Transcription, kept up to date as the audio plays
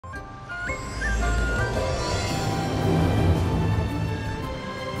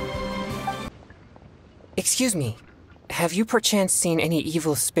Excuse me, have you perchance seen any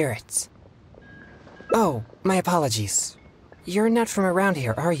evil spirits? Oh, my apologies. You're not from around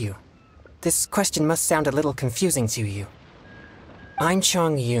here, are you? This question must sound a little confusing to you. I'm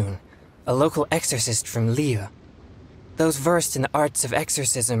Chongyun, a local exorcist from Liyue. Those versed in the arts of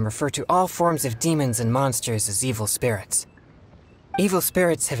exorcism refer to all forms of demons and monsters as evil spirits. Evil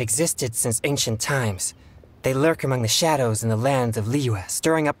spirits have existed since ancient times. They lurk among the shadows in the lands of Liyue,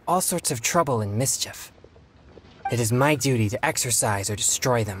 stirring up all sorts of trouble and mischief. It is my duty to exorcise or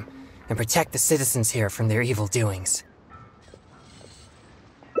destroy them, and protect the citizens here from their evil doings.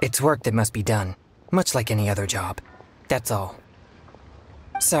 It's work that must be done, much like any other job. That's all.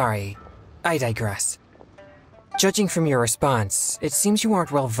 Sorry, I digress. Judging from your response, it seems you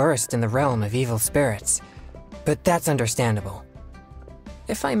aren't well versed in the realm of evil spirits, but that's understandable.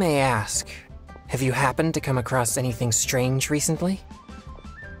 If I may ask, have you happened to come across anything strange recently?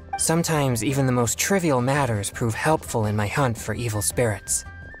 Sometimes even the most trivial matters prove helpful in my hunt for evil spirits.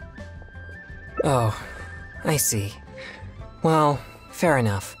 Oh, I see. Well, fair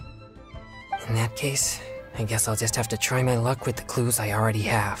enough. In that case, I guess I'll just have to try my luck with the clues I already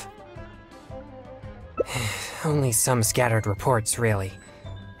have. Only some scattered reports, really.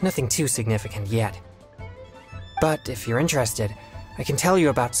 Nothing too significant yet. But if you're interested, I can tell you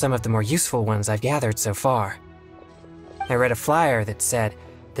about some of the more useful ones I've gathered so far. I read a flyer that said,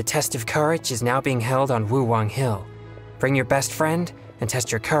 "The test of courage is now being held on Wuwang Hill. Bring your best friend and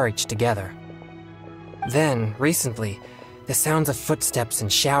test your courage together." Then, recently, the sounds of footsteps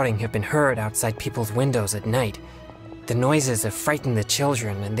and shouting have been heard outside people's windows at night. The noises have frightened the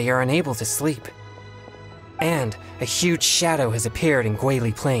children and they are unable to sleep. And a huge shadow has appeared in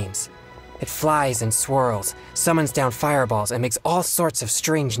Guili Plains. It flies and swirls, summons down fireballs, and makes all sorts of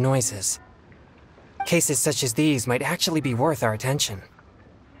strange noises. Cases such as these might actually be worth our attention.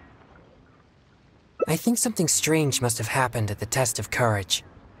 I think something strange must have happened at the test of courage.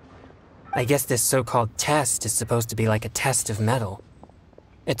 I guess this so-called test is supposed to be like a test of metal.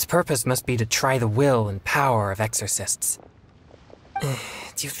 Its purpose must be to try the will and power of exorcists.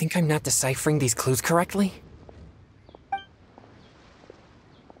 Do you think I'm not deciphering these clues correctly?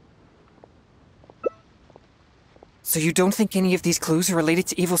 So you don't think any of these clues are related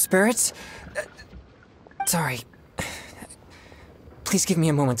to evil spirits? Sorry. Please give me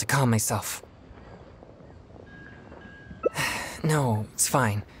a moment to calm myself. No, it's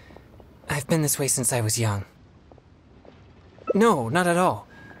fine. I've been this way since I was young. No, not at all.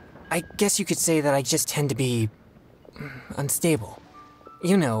 I guess you could say that I just tend to be unstable.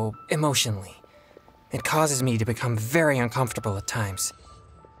 You know, emotionally. It causes me to become very uncomfortable at times.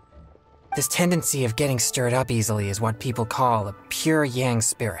 This tendency of getting stirred up easily is what people call a pure yang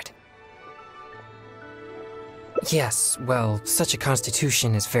spirit. Yes, well, such a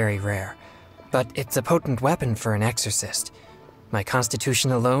constitution is very rare, but it's a potent weapon for an exorcist. My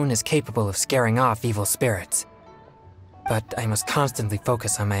constitution alone is capable of scaring off evil spirits. But I must constantly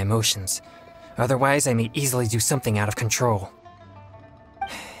focus on my emotions, otherwise I may easily do something out of control.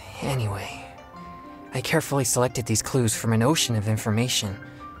 Anyway, I carefully selected these clues from an ocean of information.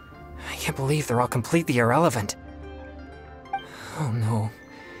 I can't believe they're all completely irrelevant. Oh no,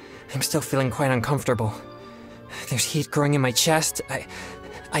 I'm still feeling quite uncomfortable. There's heat growing in my chest.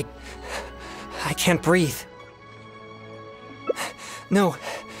 I can't breathe. No,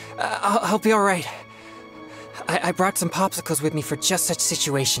 I'll be all right. I brought some popsicles with me for just such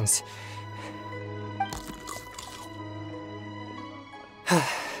situations.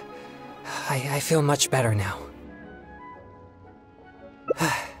 I feel much better now.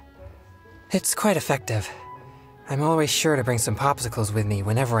 It's quite effective. I'm always sure to bring some popsicles with me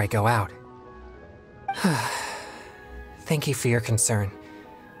whenever I go out. Thank you for your concern.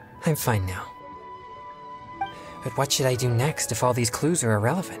 I'm fine now. But what should I do next if all these clues are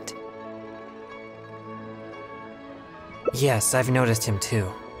irrelevant? Yes, I've noticed him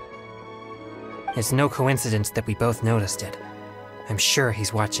too. It's no coincidence that we both noticed it. I'm sure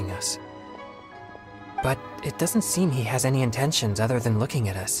he's watching us. But it doesn't seem he has any intentions other than looking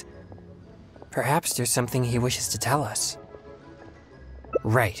at us. Perhaps there's something he wishes to tell us.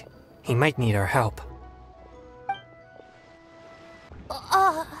 Right. He might need our help.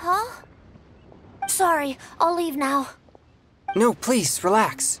 Huh? Sorry, I'll leave now. No, please,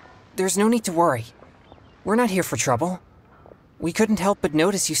 relax. There's no need to worry. We're not here for trouble. We couldn't help but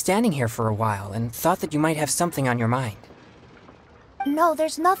notice you standing here for a while and thought that you might have something on your mind. No,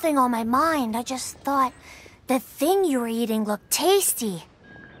 there's nothing on my mind. I just thought the thing you were eating looked tasty.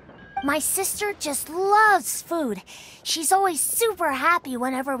 My sister just loves food. She's always super happy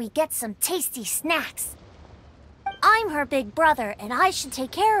whenever we get some tasty snacks. I'm her big brother, and I should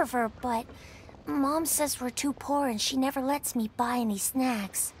take care of her, but Mom says we're too poor and she never lets me buy any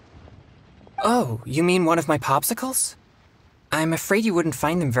snacks. Oh, you mean one of my popsicles? I'm afraid you wouldn't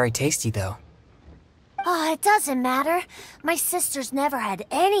find them very tasty, though. Oh, it doesn't matter. My sister's never had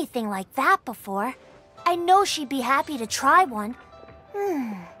anything like that before. I know she'd be happy to try one.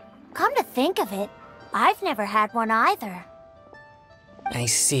 Come to think of it, I've never had one either. I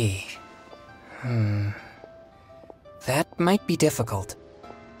see. That might be difficult.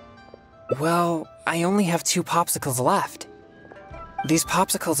 Well, I only have 2 popsicles left. These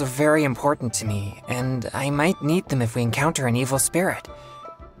popsicles are very important to me, and I might need them if we encounter an evil spirit.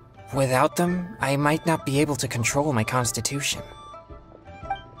 Without them, I might not be able to control my constitution.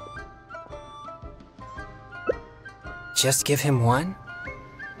 Just give him one?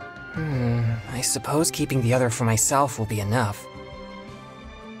 I suppose keeping the other for myself will be enough.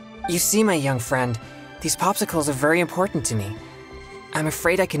 You see, my young friend, these popsicles are very important to me. I'm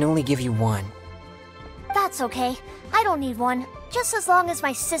afraid I can only give you one. That's okay. I don't need one, just as long as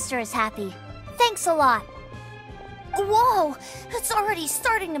my sister is happy. Thanks a lot. Whoa! It's already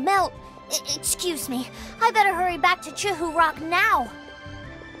starting to melt. Excuse me. I better hurry back to Chihu Rock now.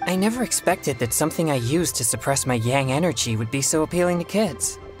 I never expected that something I used to suppress my yang energy would be so appealing to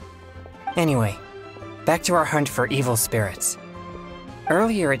kids. Anyway, back to our hunt for evil spirits.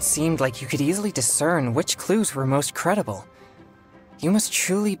 Earlier it seemed like you could easily discern which clues were most credible. You must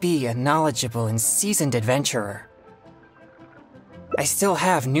truly be a knowledgeable and seasoned adventurer. I still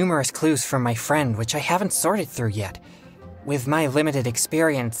have numerous clues from my friend which I haven't sorted through yet. With my limited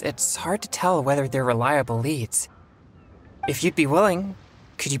experience, it's hard to tell whether they're reliable leads. If you'd be willing,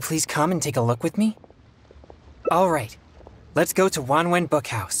 could you please come and take a look with me? Alright, let's go to Wanwen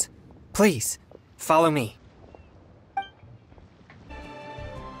Bookhouse. Please, follow me.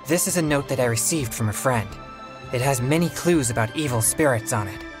 This is a note that I received from a friend. It has many clues about evil spirits on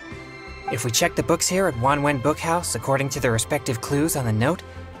it. If we check the books here at Wanwen Bookhouse according to the respective clues on the note,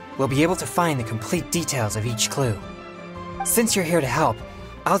 we'll be able to find the complete details of each clue. Since you're here to help,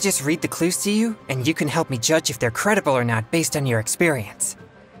 I'll just read the clues to you, and you can help me judge if they're credible or not based on your experience.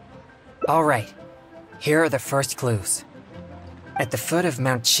 Alright, here are the first clues. At the foot of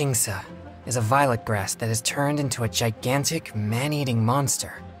Mount Qingsa is a violet grass that has turned into a gigantic, man-eating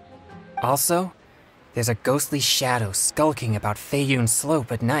monster. Also, there's a ghostly shadow skulking about Feiyun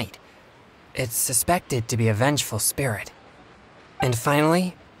Slope at night. It's suspected to be a vengeful spirit. And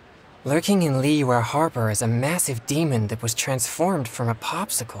finally, lurking in Liyue Harbor is a massive demon that was transformed from a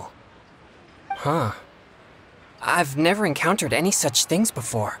popsicle. Huh. I've never encountered any such things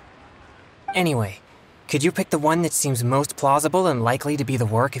before. Anyway, could you pick the one that seems most plausible and likely to be the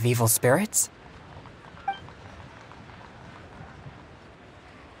work of evil spirits?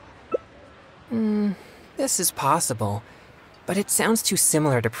 This is possible, but it sounds too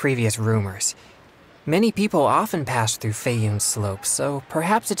similar to previous rumors. Many people often pass through Feiyun Slope, so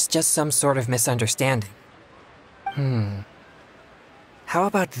perhaps it's just some sort of misunderstanding. How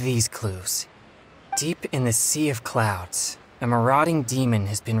about these clues? Deep in the Sea of Clouds, a marauding demon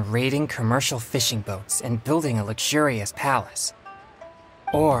has been raiding commercial fishing boats and building a luxurious palace.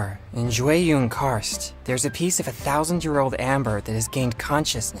 Or, in Jueyun Karst, there's a piece of 1,000-year-old amber that has gained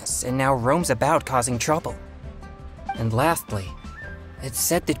consciousness and now roams about causing trouble. And lastly, it's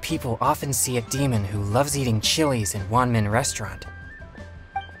said that people often see a demon who loves eating chilies in Wanmin Restaurant.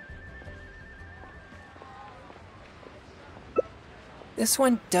 This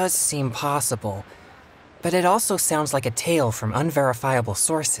one does seem possible, but it also sounds like a tale from unverifiable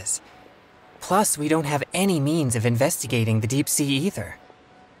sources. Plus, we don't have any means of investigating the deep sea either.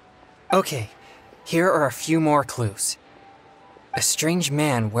 Okay, here are a few more clues. A strange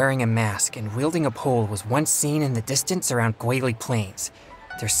man wearing a mask and wielding a pole was once seen in the distance around Guili Plains.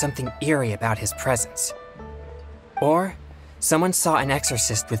 There's something eerie about his presence. Or, someone saw an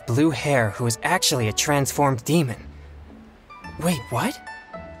exorcist with blue hair who was actually a transformed demon. Wait, what?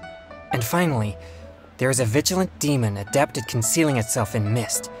 And finally, there is a vigilant demon adept at concealing itself in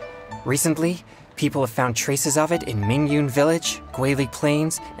mist. Recently, people have found traces of it in Mingyun Village, Guili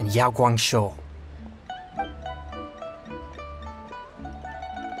Plains, and Yaoguang Shoal.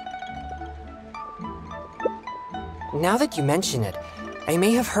 Now that you mention it, I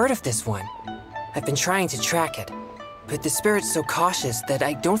may have heard of this one. I've been trying to track it, but the spirit's so cautious that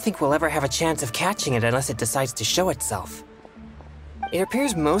I don't think we'll ever have a chance of catching it unless it decides to show itself. It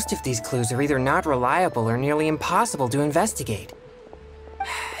appears most of these clues are either not reliable or nearly impossible to investigate.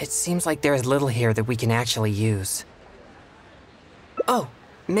 It seems like there is little here that we can actually use. Oh,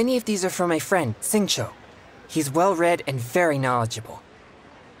 many of these are from my friend, Xingqiu. He's well-read and very knowledgeable.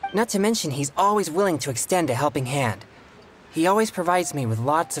 Not to mention, he's always willing to extend a helping hand. He always provides me with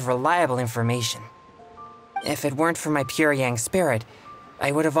lots of reliable information. If it weren't for my pure yang spirit,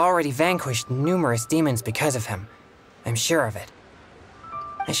 I would have already vanquished numerous demons because of him. I'm sure of it.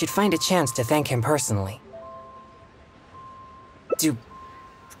 I should find a chance to thank him personally. Do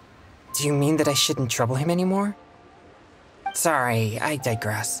you mean that I shouldn't trouble him anymore? Sorry, I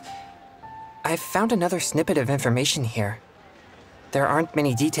digress. I've found another snippet of information here. There aren't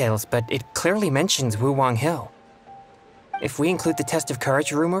many details, but it clearly mentions Wuwang Hill. If we include the test of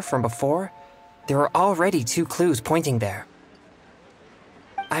courage rumor from before, there are already 2 clues pointing there.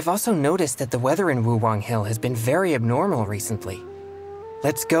 I've also noticed that the weather in Wuwang Hill has been very abnormal recently.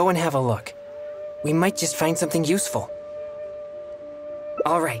 Let's go and have a look. We might just find something useful.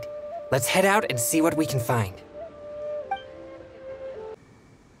 All right, let's head out and see what we can find.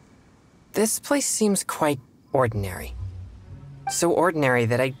 This place seems quite ordinary. So ordinary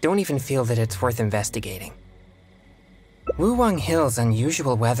that I don't even feel that it's worth investigating. Wuwang Hill's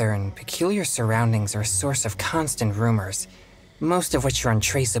unusual weather and peculiar surroundings are a source of constant rumors, most of which are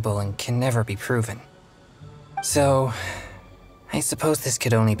untraceable and can never be proven. So, I suppose this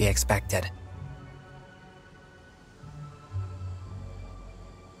could only be expected.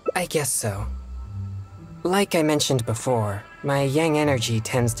 I guess so. Like I mentioned before, my yang energy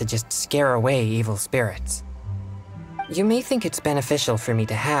tends to just scare away evil spirits. You may think it's beneficial for me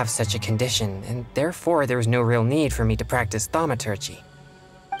to have such a condition, and therefore there's no real need for me to practice thaumaturgy.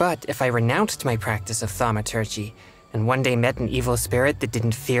 But if I renounced my practice of thaumaturgy, and one day met an evil spirit that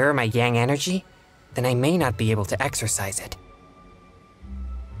didn't fear my yang energy, then I may not be able to exercise it.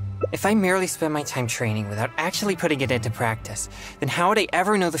 If I merely spend my time training without actually putting it into practice, then how would I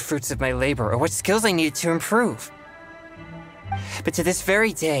ever know the fruits of my labor or what skills I needed to improve? But to this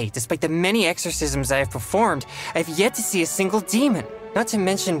very day, despite the many exorcisms I have performed, I have yet to see a single demon, not to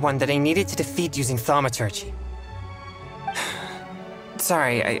mention one that I needed to defeat using thaumaturgy.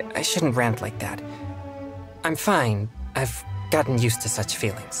 Sorry, I shouldn't rant like that. I'm fine. I've gotten used to such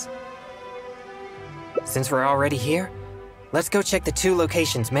feelings. Since we're already here, let's go check the 2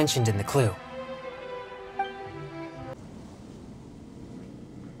 locations mentioned in the clue.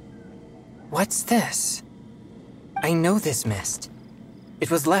 What's this? I know this mist.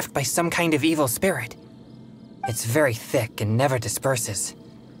 It was left by some kind of evil spirit. It's very thick and never disperses.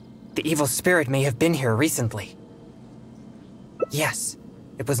 The evil spirit may have been here recently. Yes,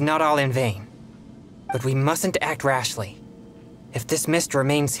 it was not all in vain. But we mustn't act rashly. If this mist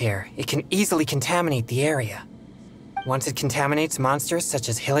remains here, it can easily contaminate the area. Once it contaminates monsters such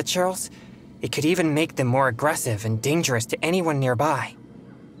as hilichurls, it could even make them more aggressive and dangerous to anyone nearby.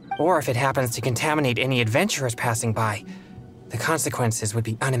 Or if it happens to contaminate any adventurers passing by, the consequences would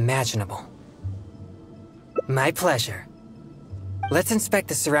be unimaginable. My pleasure. Let's inspect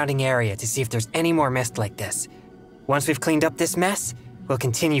the surrounding area to see if there's any more mist like this. Once we've cleaned up this mess, we'll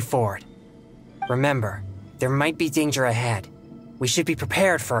continue forward. Remember, there might be danger ahead. We should be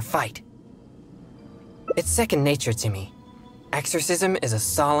prepared for a fight. It's second nature to me. Exorcism is a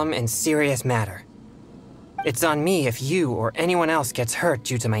solemn and serious matter. It's on me if you or anyone else gets hurt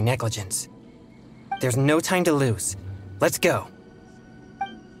due to my negligence. There's no time to lose. Let's go.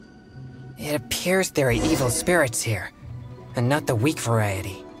 It appears there are evil spirits here, and not the weak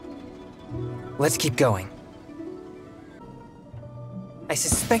variety. Let's keep going. I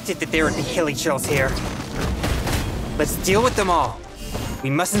suspected that there would be hilichurls here. Let's deal with them all. We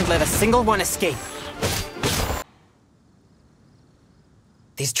mustn't let a single one escape.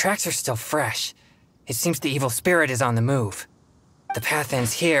 These tracks are still fresh. It seems the evil spirit is on the move. The path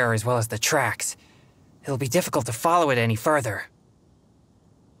ends here as well as the tracks. It'll be difficult to follow it any further.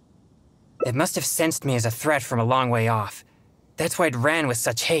 It must have sensed me as a threat from a long way off. That's why it ran with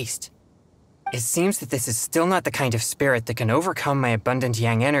such haste. It seems that this is still not the kind of spirit that can overcome my abundant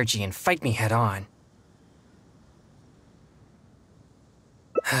yang energy and fight me head on.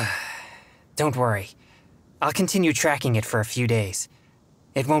 Don't worry. I'll continue tracking it for a few days.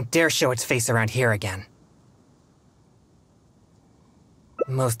 It won't dare show its face around here again.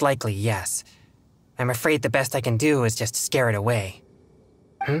 Most likely, yes. I'm afraid the best I can do is just scare it away.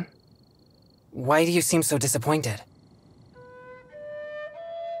 Why do you seem so disappointed?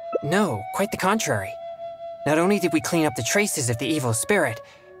 No, quite the contrary. Not only did we clean up the traces of the evil spirit,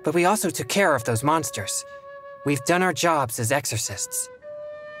 but we also took care of those monsters. We've done our jobs as exorcists.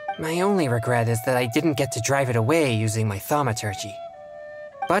 My only regret is that I didn't get to drive it away using my thaumaturgy.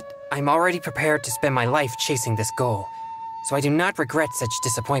 But I'm already prepared to spend my life chasing this goal, so I do not regret such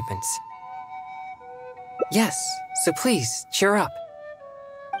disappointments. Yes, so please, cheer up.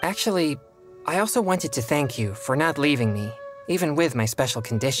 Actually, I also wanted to thank you for not leaving me, even with my special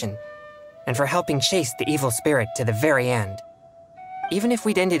condition, and for helping chase the evil spirit to the very end. Even if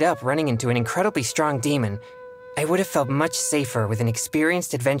we'd ended up running into an incredibly strong demon, I would have felt much safer with an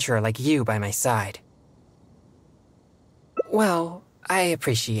experienced adventurer like you by my side. Well, I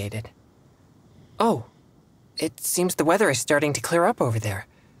appreciate it. Oh, it seems the weather is starting to clear up over there.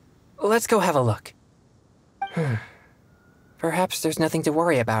 Let's go have a look. Perhaps there's nothing to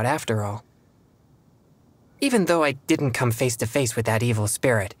worry about after all. Even though I didn't come face to face with that evil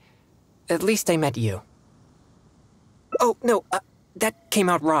spirit, at least I met you. Oh, no, that came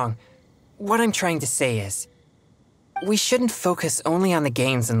out wrong. What I'm trying to say is, we shouldn't focus only on the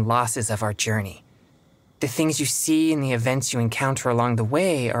gains and losses of our journey. The things you see and the events you encounter along the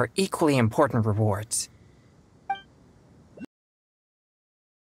way are equally important rewards.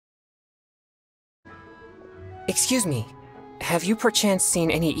 Excuse me, have you perchance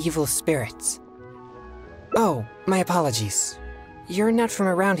seen any evil spirits? Oh, my apologies. You're not from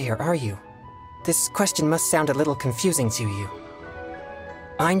around here, are you? This question must sound a little confusing to you.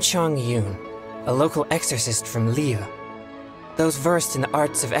 I'm Chongyun, a local exorcist from Liyue. Those versed in the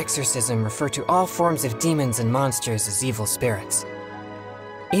arts of exorcism refer to all forms of demons and monsters as evil spirits.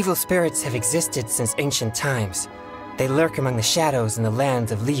 Evil spirits have existed since ancient times. They lurk among the shadows in the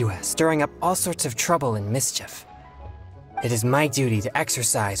land of Liyue, stirring up all sorts of trouble and mischief. It is my duty to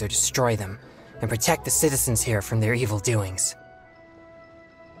exorcise or destroy them, and protect the citizens here from their evil doings.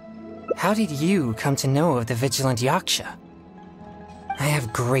 How did you come to know of the vigilant Yaksha? I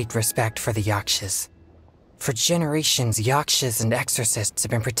have great respect for the Yakshas. For generations, Yakshas and exorcists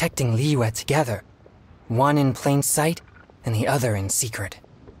have been protecting Liyue together, one in plain sight and the other in secret.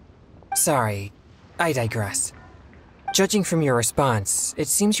 Sorry, I digress. Judging from your response, it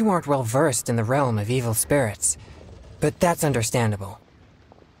seems you aren't well versed in the realm of evil spirits, but that's understandable.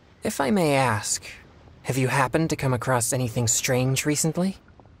 If I may ask, have you happened to come across anything strange recently?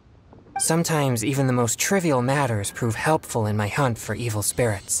 Sometimes even the most trivial matters prove helpful in my hunt for evil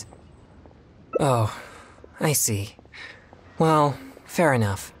spirits. Oh, I see. Well, fair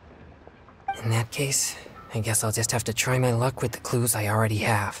enough. In that case, I guess I'll just have to try my luck with the clues I already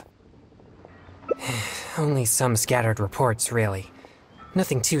have. Only some scattered reports, really.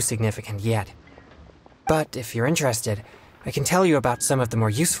 Nothing too significant yet. But if you're interested, I can tell you about some of the more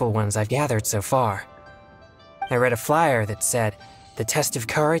useful ones I've gathered so far. I read a flyer that said, "The test of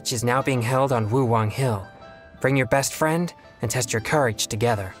courage is now being held on Wuwang Hill. Bring your best friend and test your courage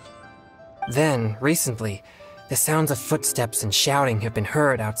together." Then, recently, the sounds of footsteps and shouting have been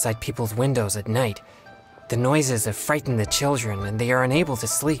heard outside people's windows at night. The noises have frightened the children and they are unable to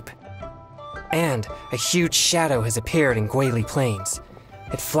sleep. And a huge shadow has appeared in Guili Plains.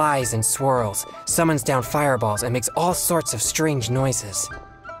 It flies and swirls, summons down fireballs, and makes all sorts of strange noises.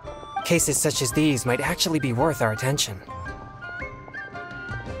 Cases such as these might actually be worth our attention.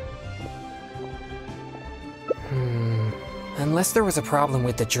 Unless there was a problem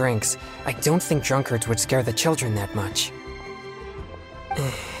with the drinks, I don't think drunkards would scare the children that much. Do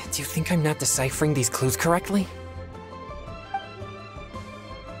you think I'm not deciphering these clues correctly?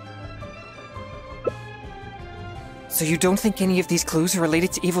 So you don't think any of these clues are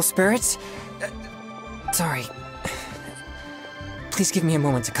related to evil spirits? Sorry. Please give me a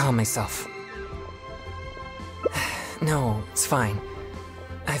moment to calm myself. No, it's fine.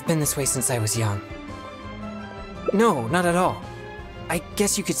 I've been this way since I was young. No, not at all. I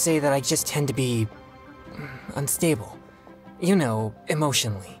guess you could say that I just tend to be unstable. You know,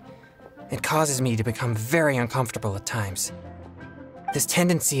 emotionally. It causes me to become very uncomfortable at times. This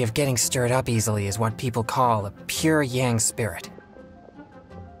tendency of getting stirred up easily is what people call a pure yang spirit.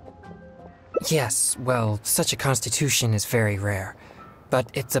 Yes, well, such a constitution is very rare, but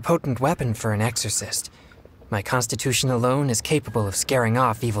it's a potent weapon for an exorcist. My constitution alone is capable of scaring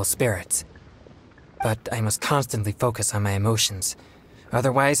off evil spirits. But I must constantly focus on my emotions.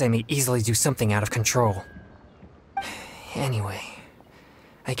 Otherwise, I may easily do something out of control. Anyway,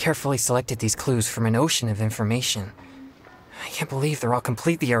 I carefully selected these clues from an ocean of information. I can't believe they're all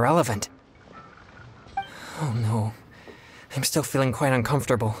completely irrelevant. Oh no, I'm still feeling quite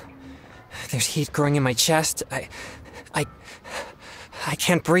uncomfortable. There's heat growing in my chest. I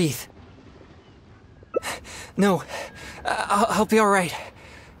can't breathe. No, I'll be all right.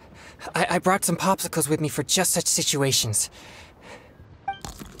 I brought some popsicles with me for just such situations.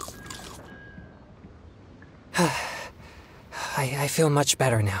 I feel much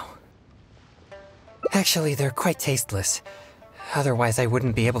better now. Actually, they're quite tasteless. Otherwise, I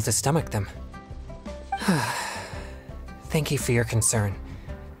wouldn't be able to stomach them. Thank you for your concern.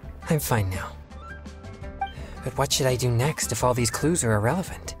 I'm fine now. But what should I do next if all these clues are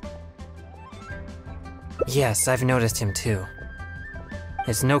irrelevant? Yes, I've noticed him too.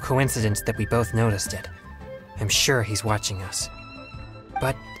 It's no coincidence that we both noticed it. I'm sure he's watching us.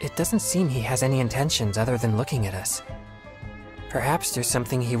 But it doesn't seem he has any intentions other than looking at us. Perhaps there's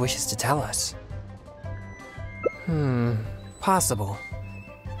something he wishes to tell us. Possible.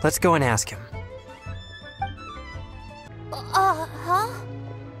 Let's go and ask him. Huh?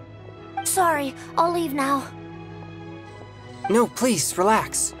 Sorry, I'll leave now. No, please,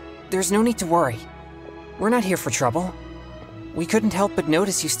 relax. There's no need to worry. We're not here for trouble. We couldn't help but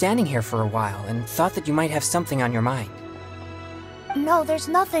notice you standing here for a while and thought that you might have something on your mind. No, there's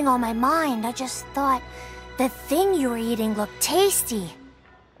nothing on my mind. I just thought the thing you were eating looked tasty.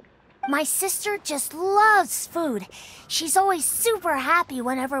 My sister just loves food. She's always super happy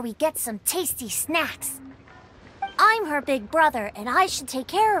whenever we get some tasty snacks. I'm her big brother, and I should take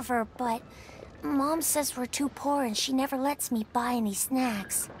care of her, but Mom says we're too poor and she never lets me buy any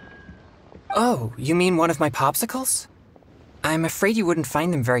snacks. Oh, you mean one of my popsicles? I'm afraid you wouldn't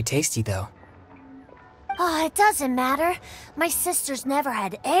find them very tasty, though. Oh, it doesn't matter. My sister's never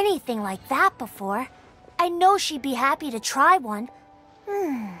had anything like that before. I know she'd be happy to try one.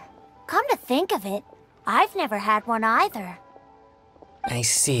 Come to think of it, I've never had one either. I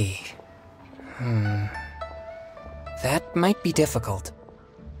see. That might be difficult.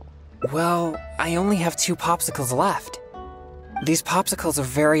 Well, I only have 2 popsicles left. These popsicles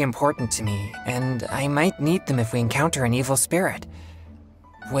are very important to me, and I might need them if we encounter an evil spirit.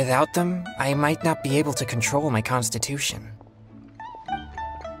 Without them, I might not be able to control my constitution.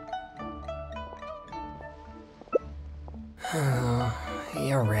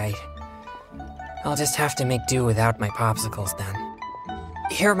 You're right. I'll just have to make do without my popsicles then.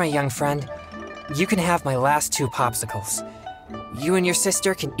 Here, my young friend. You can have my last 2 popsicles. You and your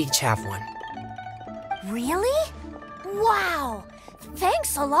sister can each have one. Really? Wow!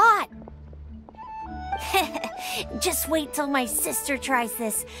 Thanks a lot! Just wait till my sister tries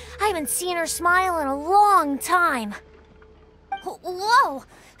this. I haven't seen her smile in a long time. Whoa!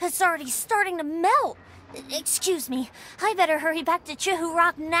 It's already starting to melt. Excuse me, I better hurry back to Chihu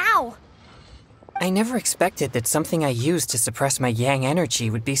Rock now. I never expected that something I used to suppress my yang energy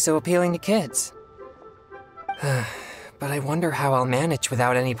would be so appealing to kids. But I wonder how I'll manage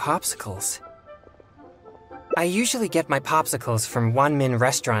without any popsicles. I usually get my popsicles from Wanmin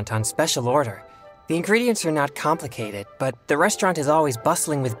Restaurant on special order. The ingredients are not complicated, but the restaurant is always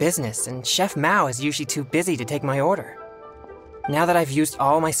bustling with business, and Chef Mao is usually too busy to take my order. Now that I've used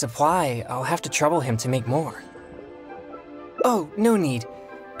all my supply, I'll have to trouble him to make more. Oh, no need.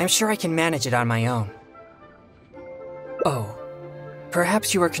 I'm sure I can manage it on my own. Oh,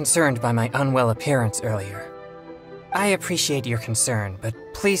 perhaps you were concerned by my unwell appearance earlier. I appreciate your concern, but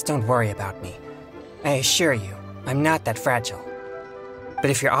please don't worry about me. I assure you, I'm not that fragile.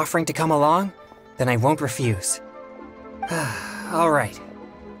 But if you're offering to come along, then I won't refuse. All right.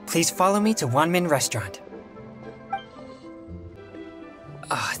 Please follow me to Wanmin Restaurant.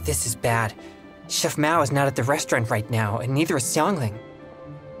 Oh, this is bad. Chef Mao is not at the restaurant right now, and neither is Xiangling.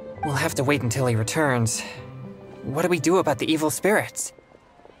 We'll have to wait until he returns. What do we do about the evil spirits?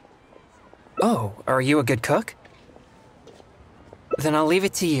 Oh, are you a good cook? Then I'll leave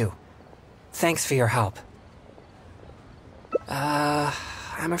it to you. Thanks for your help.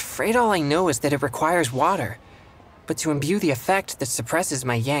 I'm afraid all I know is that it requires water. But to imbue the effect that suppresses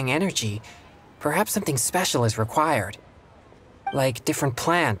my yang energy, perhaps something special is required. Like different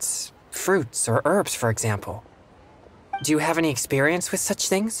plants, fruits, or herbs, for example. Do you have any experience with such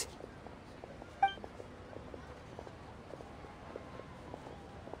things?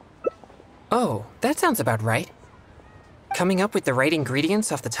 Oh, that sounds about right. Coming up with the right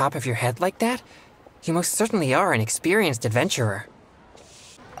ingredients off the top of your head like that? You most certainly are an experienced adventurer.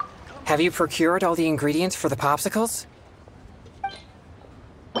 Have you procured all the ingredients for the popsicles?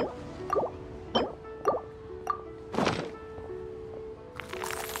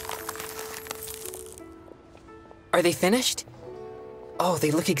 Are they finished? Oh,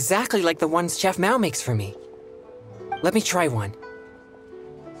 they look exactly like the ones Chef Mao makes for me. Let me try one.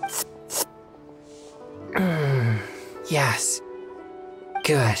 Yes.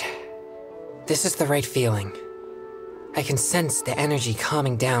 Good. This is the right feeling. I can sense the energy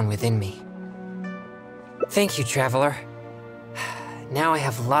calming down within me. Thank you, traveler. Now I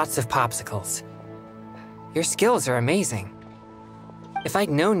have lots of popsicles. Your skills are amazing. If I'd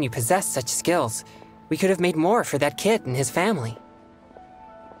known you possessed such skills, we could have made more for that kid and his family.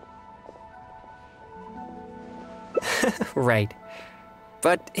 Right.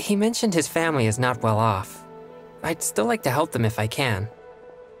 But he mentioned his family is not well off. I'd still like to help them if I can.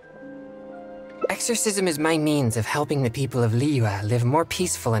 Exorcism is my means of helping the people of Liyue live more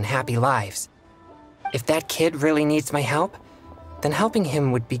peaceful and happy lives. If that kid really needs my help, then helping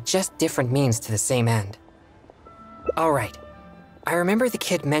him would be just different means to the same end. Alright, I remember the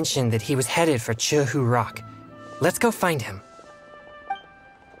kid mentioned that he was headed for Chehu Rock. Let's go find him.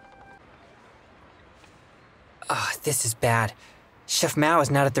 Ah, this is bad. Chef Mao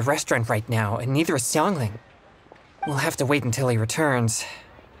is not at the restaurant right now, and neither is Xiangling. We'll have to wait until he returns.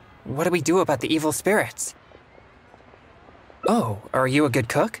 What do we do about the evil spirits? Oh, are you a good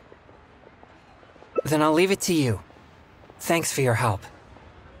cook? Then I'll leave it to you. Thanks for your help.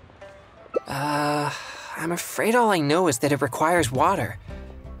 I'm afraid all I know is that it requires water.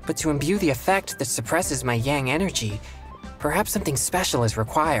 But to imbue the effect that suppresses my yang energy, perhaps something special is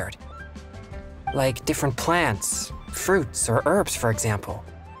required. Like different plants, fruits, or herbs, for example.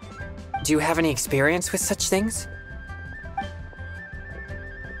 Do you have any experience with such things?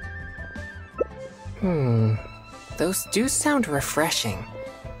 Those do sound refreshing,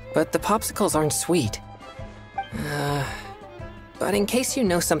 but the popsicles aren't sweet. But in case you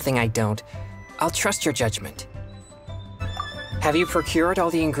know something I don't, I'll trust your judgment. Have you procured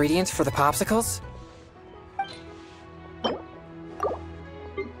all the ingredients for the popsicles?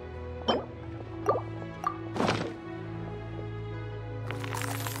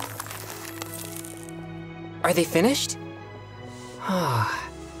 Are they finished? Ah,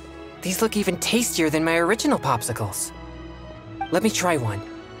 these look even tastier than my original popsicles. Let me try one.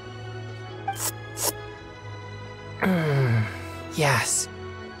 Yes.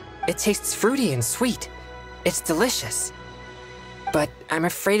 It tastes fruity and sweet. It's delicious. But I'm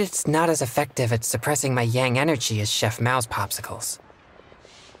afraid it's not as effective at suppressing my yang energy as Chef Mao's popsicles.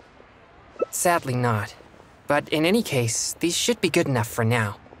 Sadly not. But in any case, these should be good enough for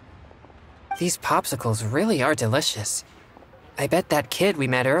now. These popsicles really are delicious. I bet that kid we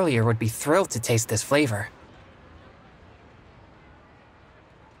met earlier would be thrilled to taste this flavor.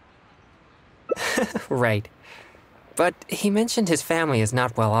 Right. But he mentioned his family is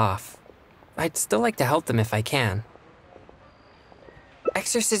not well off. I'd still like to help them if I can.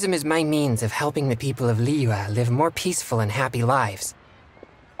 Exorcism is my means of helping the people of Liyue live more peaceful and happy lives.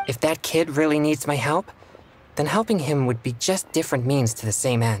 If that kid really needs my help, then helping him would be just different means to the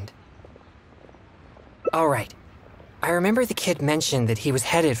same end. Alright, I remember the kid mentioned that he was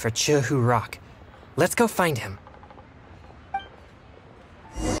headed for Chehu Rock. Let's go find him.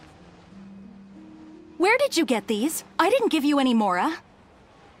 Where did you get these? I didn't give you any Mora.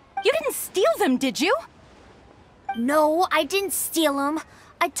 You didn't steal them, did you? No, I didn't steal them.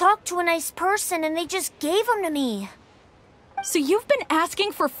 I talked to a nice person and they just gave them to me. So you've been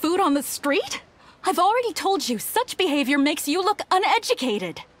asking for food on the street? I've already told you, such behavior makes you look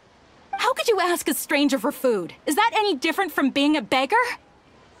uneducated. How could you ask a stranger for food? Is that any different from being a beggar?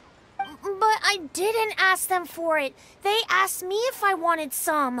 But I didn't ask them for it. They asked me if I wanted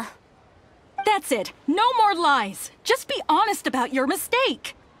some. That's it. No more lies. Just be honest about your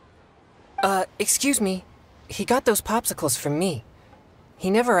mistake. Excuse me. He got those popsicles from me.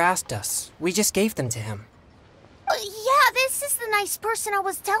 He never asked us. We just gave them to him. Yeah, this is the nice person I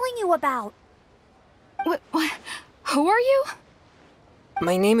was telling you about. What? Who are you?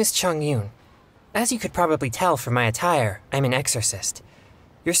 My name is Chongyun. As you could probably tell from my attire, I'm an exorcist.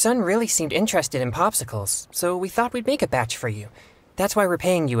 Your son really seemed interested in popsicles, so we thought we'd make a batch for you. That's why we're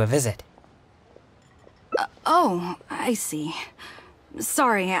paying you a visit. Oh, I see.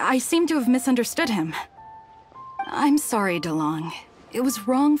 Sorry, I seem to have misunderstood him. I'm sorry, DeLong. It was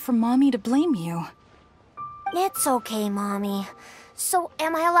wrong for Mommy to blame you. It's okay, Mommy. So,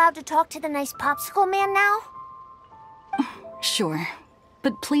 am I allowed to talk to the nice popsicle man now? Sure.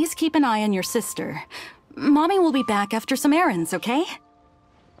 But please keep an eye on your sister. Mommy will be back after some errands, okay?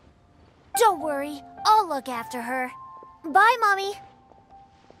 Don't worry. I'll look after her. Bye, Mommy.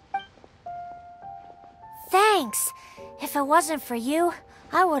 Thanks. If it wasn't for you,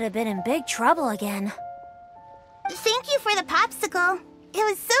 I would have been in big trouble again. Thank you for the popsicle. It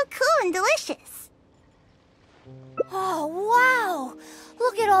was so cool and delicious. Oh, wow!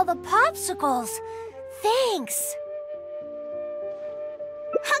 Look at all the popsicles. Thanks.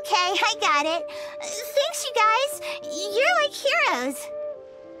 Okay, I got it. Thanks, you guys. You're like heroes.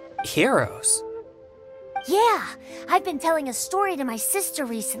 Heroes? Yeah, I've been telling a story to my sister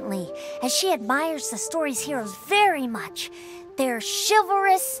recently, as she admires the story's heroes very much. They're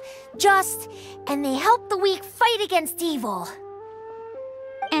chivalrous, just, and they help the weak fight against evil.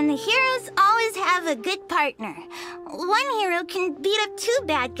 And the heroes always have a good partner. One hero can beat up two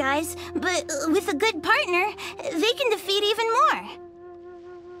bad guys, but with a good partner, they can defeat even more.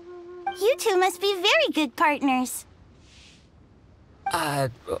 You two must be very good partners.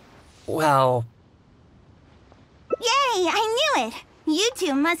 Well... Yay, I knew it! You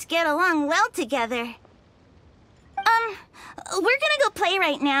two must get along well together. we're gonna go play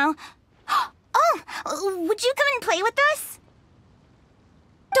right now. Oh, would you come and play with us?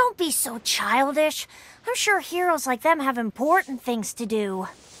 Don't be so childish. I'm sure heroes like them have important things to do.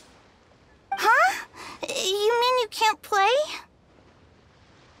 Huh? You mean you can't play?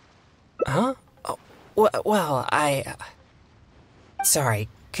 Huh? Oh, well, Sorry,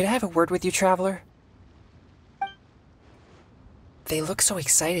 could I have a word with you, Traveler? They look so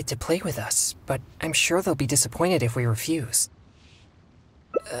excited to play with us, but I'm sure they'll be disappointed if we refuse.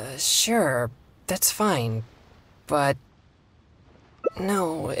 Sure, that's fine, but...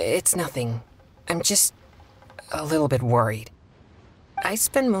 No, it's nothing. I'm just a little bit worried. I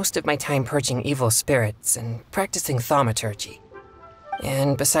spend most of my time purging evil spirits and practicing thaumaturgy.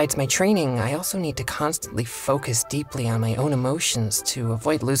 And besides my training, I also need to constantly focus deeply on my own emotions to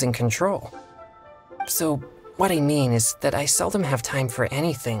avoid losing control. So, what I mean is that I seldom have time for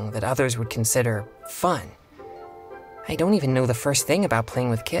anything that others would consider fun. I don't even know the first thing about playing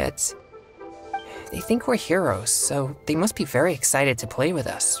with kids. They think we're heroes, so they must be very excited to play with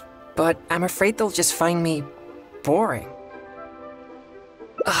us. But I'm afraid they'll just find me boring.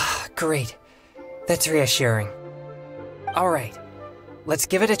 Ah, great. That's reassuring. All right. Let's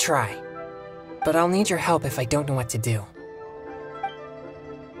give it a try. But I'll need your help if I don't know what to do.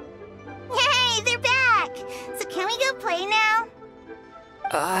 Yay, they're back! So can we go play now?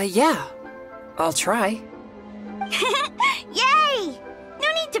 Yeah. I'll try. Yay! No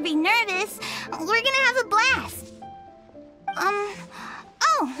need to be nervous. We're gonna have a blast.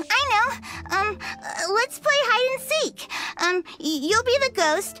 Oh, I know. Let's play hide and seek. You'll be the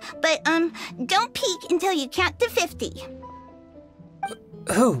ghost, but, don't peek until you count to 50.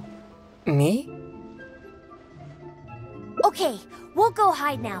 Who? Me? Okay, we'll go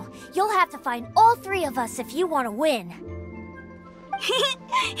hide now. You'll have to find all three of us if you want to win.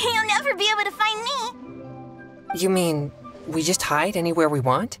 You'll never be able to find me. You mean, we just hide anywhere we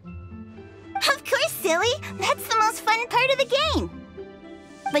want? Of course, silly. That's the most fun part of the game.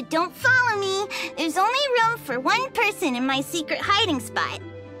 But don't follow me. There's only room for one person in my secret hiding spot.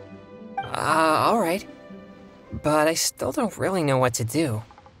 Alright. But I still don't really know what to do.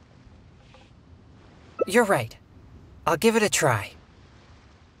 You're right. I'll give it a try.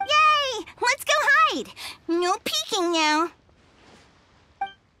 Yay! Let's go hide! No peeking now.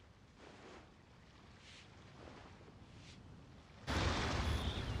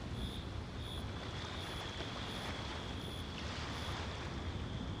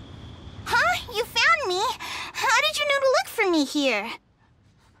 Huh? You found me? How did you know to look for me here?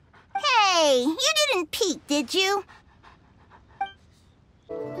 Hey, you didn't peek, did you?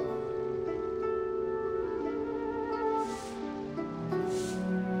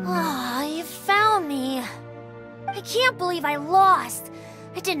 Ah, you found me. I can't believe I lost.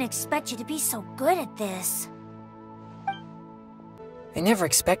 I didn't expect you to be so good at this. I never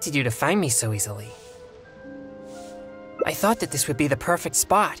expected you to find me so easily. I thought that this would be the perfect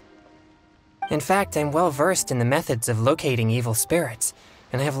spot. In fact, I'm well versed in the methods of locating evil spirits,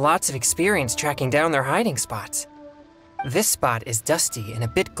 and I have lots of experience tracking down their hiding spots. This spot is dusty and a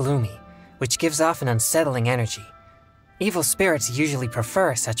bit gloomy, which gives off an unsettling energy. Evil spirits usually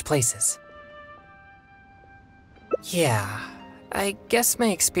prefer such places. Yeah, I guess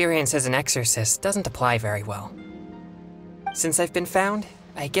my experience as an exorcist doesn't apply very well. Since I've been found,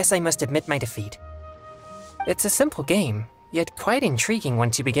 I guess I must admit my defeat. It's a simple game, yet quite intriguing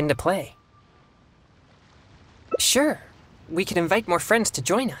once you begin to play. Sure, we can invite more friends to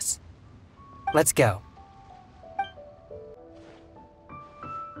join us. Let's go.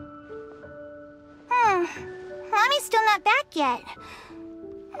 Mommy's still not back yet.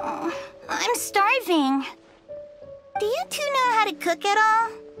 I'm starving. Do you two know how to cook at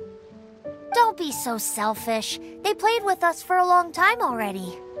all? Don't be so selfish. They played with us for a long time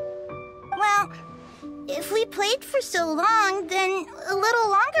already. Well, if we played for so long, then a little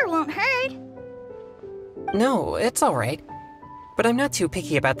longer won't hurt. No, it's alright. But I'm not too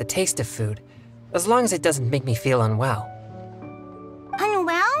picky about the taste of food, as long as it doesn't make me feel unwell.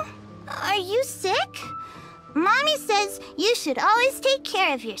 Unwell? Are you sick? Mommy says you should always take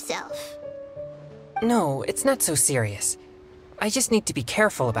care of yourself. No, it's not so serious. I just need to be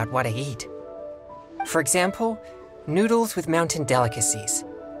careful about what I eat. For example, noodles with mountain delicacies.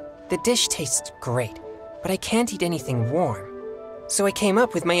 The dish tastes great, but I can't eat anything warm. So I came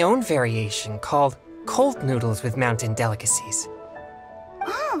up with my own variation called cold noodles with mountain delicacies.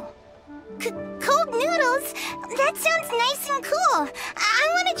 Oh, cold noodles? That sounds nice and cool. I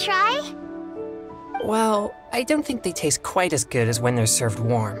want to try. Well, I don't think they taste quite as good as when they're served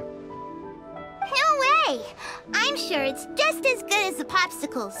warm. No way! I'm sure it's just as good as the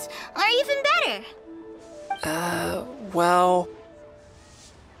popsicles, or even better. Well...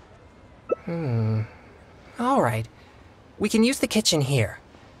 Alright. We can use the kitchen here.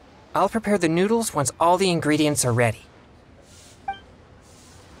 I'll prepare the noodles once all the ingredients are ready.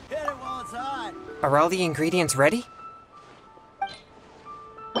 Hit it while it's hot. Are all the ingredients ready?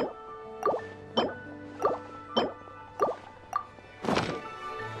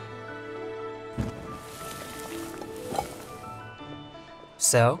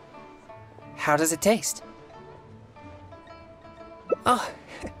 So, how does it taste? Oh,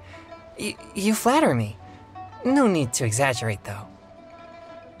 you flatter me. No need to exaggerate, though.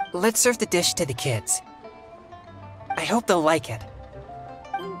 Let's serve the dish to the kids. I hope they'll like it.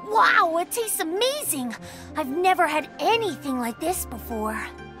 Wow, it tastes amazing! I've never had anything like this before.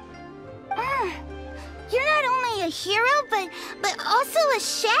 You're not only a hero, but also a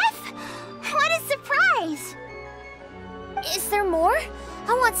chef? What a surprise! Is there more?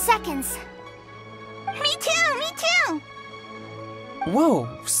 I want seconds. Me too, me too! Whoa,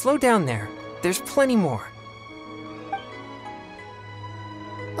 slow down there. There's plenty more.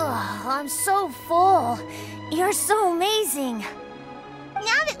 Ugh, I'm so full. You're so amazing.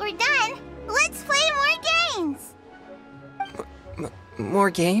 Now that we're done, let's play more games! More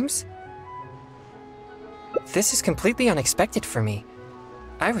games? This is completely unexpected for me.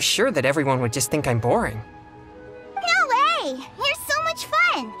 I was sure that everyone would just think I'm boring. No way! You're so much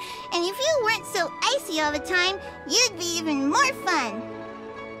fun! And if you weren't so icy all the time, you'd be even more fun.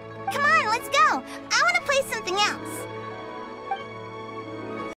 Come on, let's go! I want to play something else.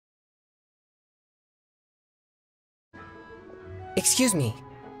 Excuse me,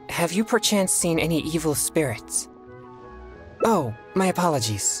 have you perchance seen any evil spirits? Oh, my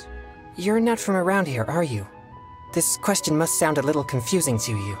apologies. You're not from around here, are you? This question must sound a little confusing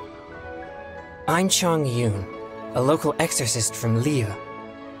to you. I'm Chongyun, a local exorcist from Liyue.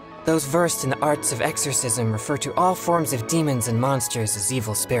 Those versed in the arts of exorcism refer to all forms of demons and monsters as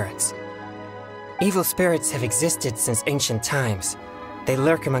evil spirits. Evil spirits have existed since ancient times. They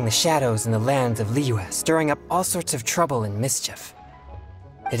lurk among the shadows in the land of Liyue, stirring up all sorts of trouble and mischief.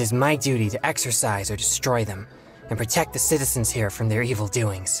 It is my duty to exorcise or destroy them, and protect the citizens here from their evil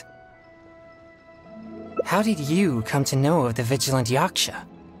doings. How did you come to know of the vigilant Yaksha?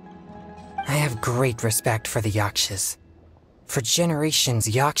 I have great respect for the Yakshas. For generations,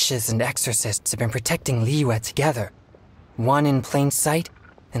 Yakshas and exorcists have been protecting Liyue together, one in plain sight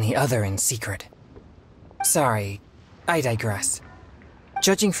and the other in secret. Sorry, I digress.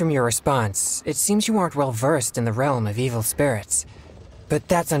 Judging from your response, it seems you aren't well versed in the realm of evil spirits, but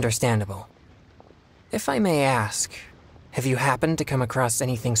that's understandable. If I may ask, have you happened to come across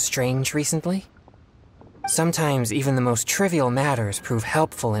anything strange recently? Sometimes even the most trivial matters prove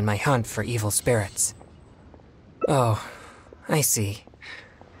helpful in my hunt for evil spirits. Oh, I see.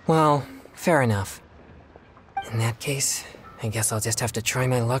 Well, fair enough. In that case, I guess I'll just have to try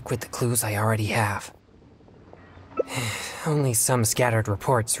my luck with the clues I already have. Only some scattered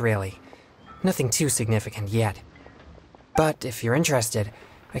reports, really. Nothing too significant yet. But if you're interested,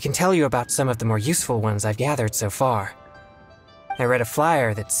 I can tell you about some of the more useful ones I've gathered so far. I read a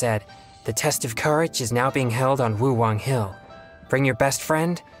flyer that said, "The test of courage is now being held on Wuwang Hill. Bring your best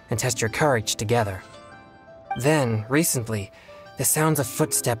friend and test your courage together." Then, recently, the sounds of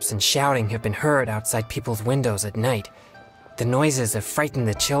footsteps and shouting have been heard outside people's windows at night. The noises have frightened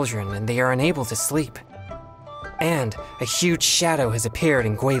the children and they are unable to sleep. And a huge shadow has appeared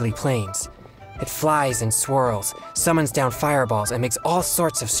in Guili Plains. It flies and swirls, summons down fireballs, and makes all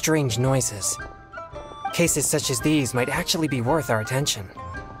sorts of strange noises. Cases such as these might actually be worth our attention.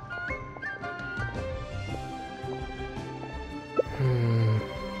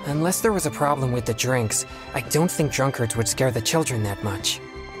 Unless there was a problem with the drinks, I don't think drunkards would scare the children that much.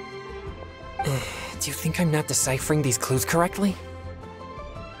 Do you think I'm not deciphering these clues correctly?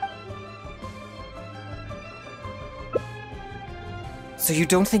 So you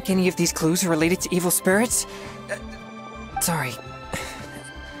don't think any of these clues are related to evil spirits? Sorry.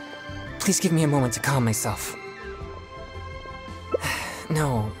 Please give me a moment to calm myself.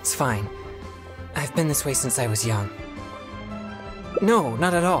 No, it's fine. I've been this way since I was young. No,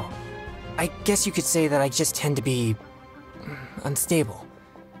 not at all. I guess you could say that I just tend to be unstable.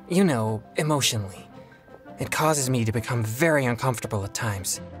 You know, emotionally. It causes me to become very uncomfortable at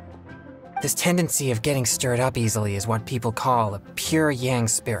times. This tendency of getting stirred up easily is what people call a pure yang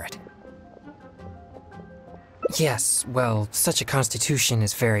spirit. Yes, well, such a constitution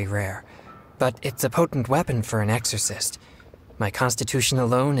is very rare, but it's a potent weapon for an exorcist. My constitution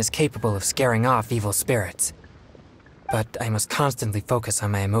alone is capable of scaring off evil spirits. But I must constantly focus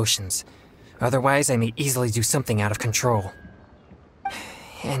on my emotions. Otherwise, I may easily do something out of control.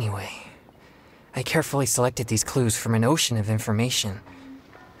 Anyway, I carefully selected these clues from an ocean of information.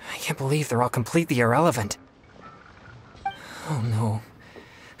 I can't believe they're all completely irrelevant. Oh no.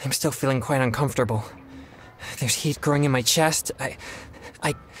 I'm still feeling quite uncomfortable. There's heat growing in my chest.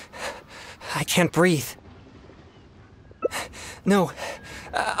 I can't breathe. No,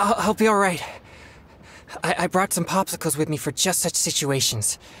 I'll be alright. I brought some popsicles with me for just such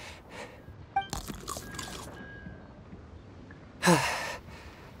situations.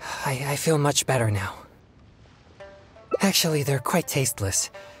 I feel much better now. Actually, they're quite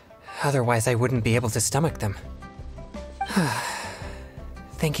tasteless. Otherwise, I wouldn't be able to stomach them.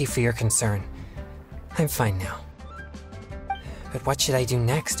 Thank you for your concern. I'm fine now. But what should I do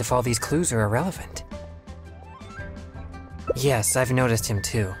next if all these clues are irrelevant? Yes, I've noticed him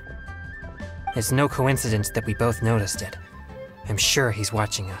too. It's no coincidence that we both noticed it. I'm sure he's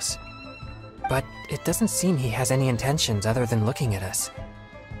watching us. But it doesn't seem he has any intentions other than looking at us.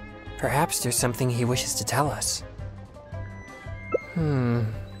 Perhaps there's something he wishes to tell us.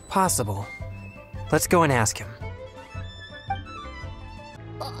 Possible. Let's go and ask him.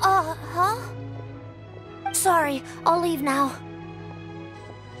 Huh? Sorry, I'll leave now.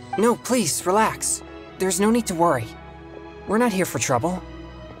 No, please, relax. There's no need to worry. We're not here for trouble.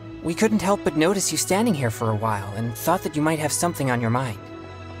 We couldn't help but notice you standing here for a while and thought that you might have something on your mind.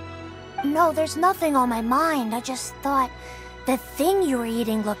 No, there's nothing on my mind. I just thought the thing you were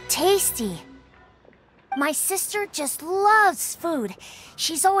eating looked tasty. My sister just loves food.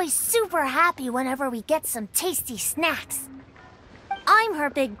 She's always super happy whenever we get some tasty snacks. I'm her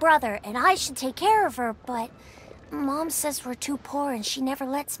big brother, and I should take care of her, but Mom says we're too poor and she never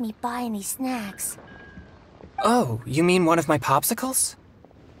lets me buy any snacks. Oh, you mean one of my popsicles?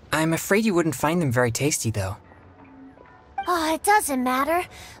 I'm afraid you wouldn't find them very tasty, though. Oh, it doesn't matter.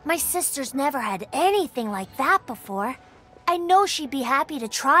 My sister's never had anything like that before. I know she'd be happy to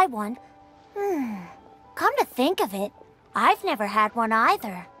try one. Come to think of it, I've never had one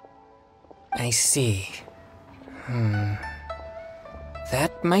either. I see.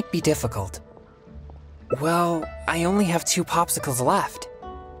 That might be difficult. Well, I only have 2 popsicles left.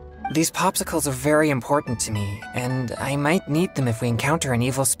 These popsicles are very important to me, and I might need them if we encounter an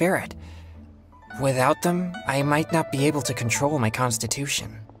evil spirit. Without them, I might not be able to control my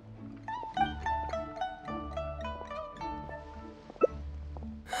constitution.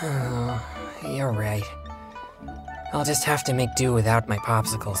 You're right. I'll just have to make do without my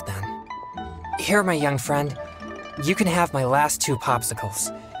popsicles then. Here, my young friend. You can have my last 2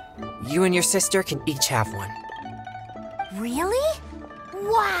 popsicles. You and your sister can each have one. Really?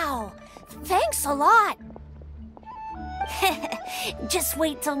 Wow! Thanks a lot! Just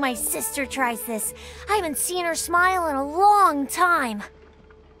wait till my sister tries this. I haven't seen her smile in a long time.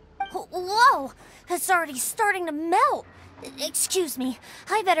 Whoa! It's already starting to melt. Excuse me,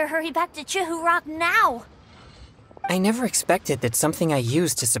 I better hurry back to Chihu Rock now. I never expected that something I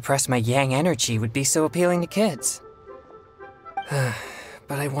used to suppress my yang energy would be so appealing to kids.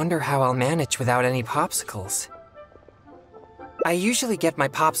 But I wonder how I'll manage without any popsicles. I usually get my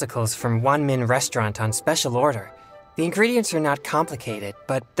popsicles from Wanmin Restaurant on special order. The ingredients are not complicated,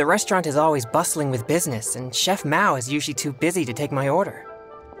 but the restaurant is always bustling with business, and Chef Mao is usually too busy to take my order.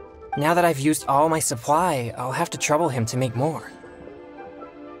 Now that I've used all my supply, I'll have to trouble him to make more.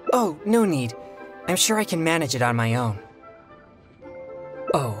 Oh, no need. I'm sure I can manage it on my own.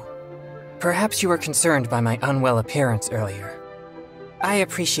 Oh, perhaps you were concerned by my unwell appearance earlier. I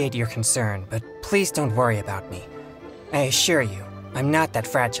appreciate your concern, but please don't worry about me. I assure you, I'm not that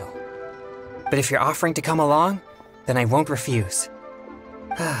fragile. But if you're offering to come along, then I won't refuse.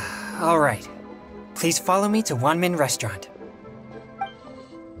 All right. Please follow me to Wanmin Restaurant.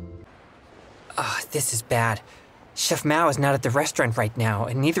 This is bad. Chef Mao is not at the restaurant right now,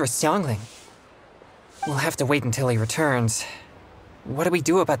 and neither is Xiangling. We'll have to wait until he returns. What do we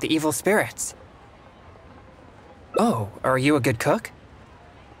do about the evil spirits? Oh, are you a good cook?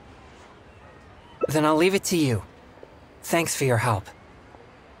 Then I'll leave it to you. Thanks for your help.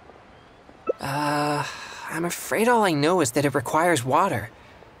 I'm afraid all I know is that it requires water.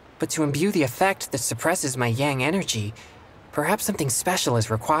 But to imbue the effect that suppresses my yang energy, perhaps something special is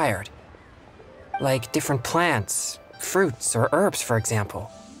required. Like different plants, fruits, or herbs, for example.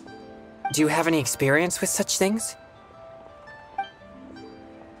 Do you have any experience with such things?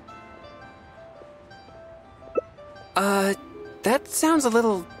 That sounds a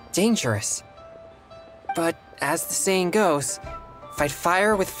little dangerous. But as the saying goes, fight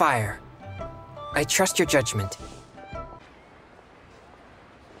fire with fire. I trust your judgment.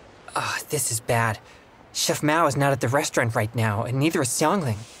 This is bad. Chef Mao is not at the restaurant right now, and neither is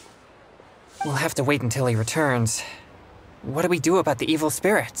Xiangling. We'll have to wait until he returns. What do we do about the evil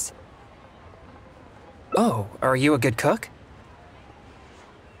spirits? Oh, are you a good cook?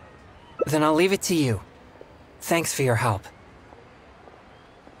 Then I'll leave it to you. Thanks for your help.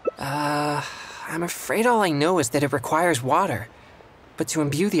 I'm afraid all I know is that it requires water. But to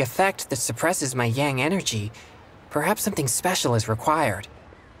imbue the effect that suppresses my yang energy, perhaps something special is required.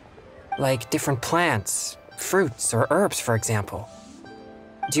 Like different plants, fruits, or herbs, for example.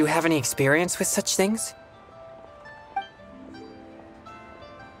 Do you have any experience with such things?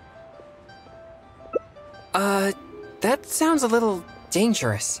 That sounds a little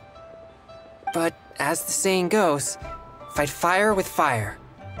dangerous. But as the saying goes, fight fire with fire.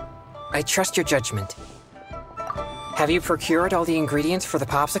 I trust your judgment. Have you procured all the ingredients for the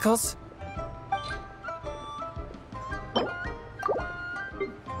popsicles?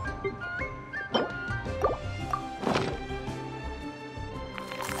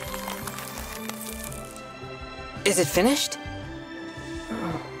 Is it finished?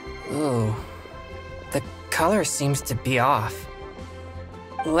 Ooh. The color seems to be off.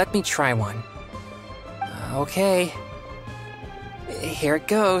 Let me try one. Okay. Here it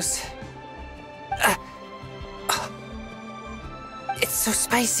goes. It's so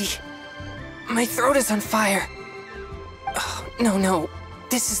spicy. My throat is on fire. Oh, no.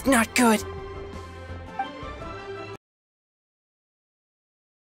 This is not good.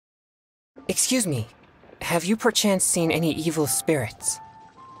 Excuse me. Have you perchance seen any evil spirits?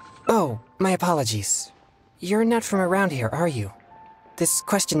 Oh, my apologies. You're not from around here, are you? This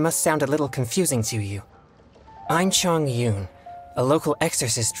question must sound a little confusing to you. I'm Chongyun, a local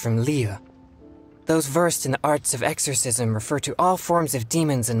exorcist from Liyue. Those versed in the arts of exorcism refer to all forms of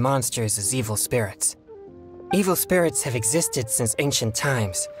demons and monsters as evil spirits. Evil spirits have existed since ancient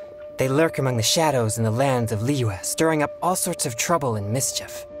times. They lurk among the shadows in the land of Liyue, stirring up all sorts of trouble and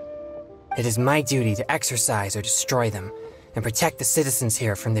mischief. It is my duty to exorcise or destroy them, and protect the citizens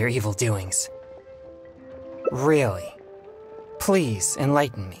here from their evil doings. Really? Please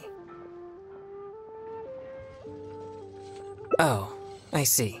enlighten me. Oh, I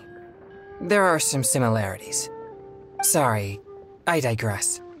see. There are some similarities. Sorry, I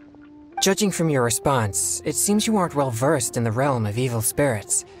digress. Judging from your response, it seems you aren't well versed in the realm of evil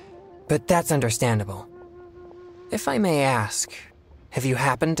spirits, but that's understandable. If I may ask, have you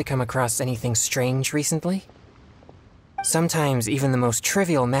happened to come across anything strange recently? Sometimes even the most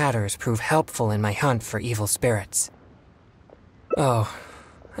trivial matters prove helpful in my hunt for evil spirits. Oh,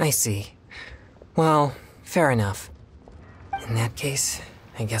 I see. Well, fair enough. In that case,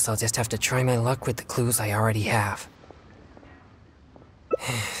 I guess I'll just have to try my luck with the clues I already have.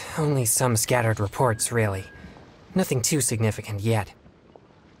 Only some scattered reports, really. Nothing too significant yet.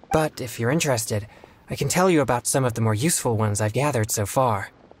 But if you're interested, I can tell you about some of the more useful ones I've gathered so far.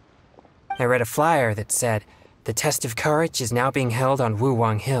 I read a flyer that said, "The test of courage is now being held on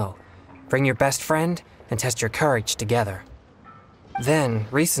Wuwang Hill. Bring your best friend and test your courage together." Then,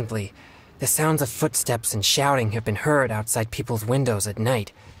 recently, the sounds of footsteps and shouting have been heard outside people's windows at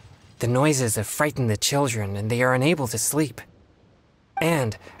night. The noises have frightened the children and they are unable to sleep.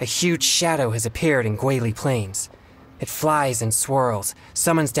 And a huge shadow has appeared in Guili Plains. It flies and swirls,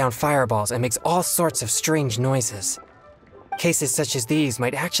 summons down fireballs, and makes all sorts of strange noises. Cases such as these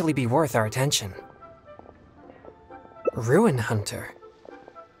might actually be worth our attention. Ruin Hunter.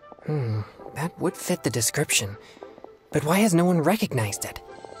 That would fit the description. But why has no one recognized it?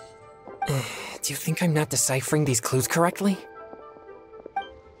 Do you think I'm not deciphering these clues correctly?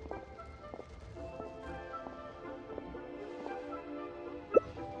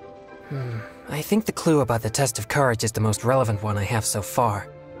 I think the clue about the test of courage is the most relevant one I have so far.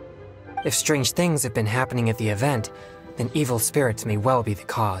 If strange things have been happening at the event, then evil spirits may well be the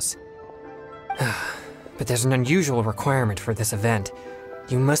cause. But there's an unusual requirement for this event.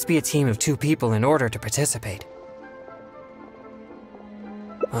 You must be a team of 2 people in order to participate.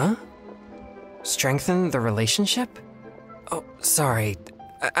 Huh? Strengthen the relationship? Oh, sorry.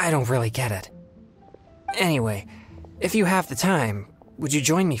 I don't really get it. Anyway, if you have the time, would you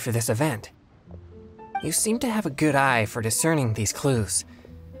join me for this event? You seem to have a good eye for discerning these clues.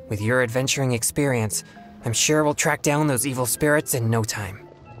 With your adventuring experience, I'm sure we'll track down those evil spirits in no time.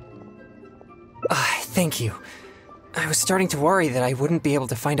 Thank you. I was starting to worry that I wouldn't be able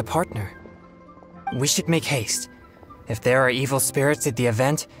to find a partner. We should make haste. If there are evil spirits at the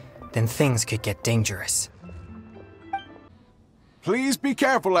event, then things could get dangerous. Please be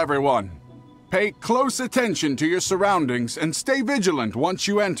careful, everyone. Pay close attention to your surroundings and stay vigilant once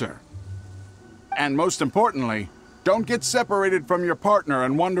you enter. And most importantly, don't get separated from your partner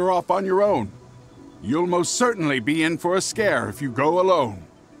and wander off on your own. You'll most certainly be in for a scare if you go alone.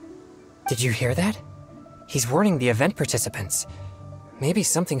 Did you hear that? He's warning the event participants. Maybe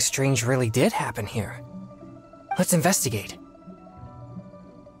something strange really did happen here. Let's investigate.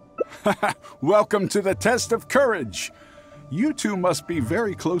 Welcome to the test of courage. You two must be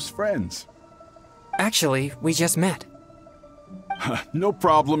very close friends. Actually, we just met. No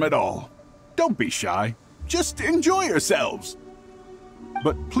problem at all. Don't be shy. Just enjoy yourselves.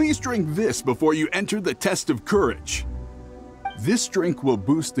 But please drink this before you enter the test of courage. This drink will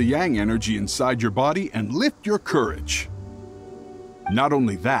boost the yang energy inside your body and lift your courage. Not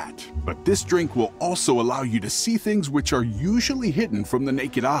only that, but this drink will also allow you to see things which are usually hidden from the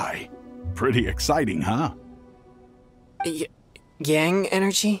naked eye. Pretty exciting, huh? Yang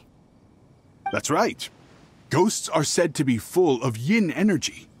energy? That's right. Ghosts are said to be full of yin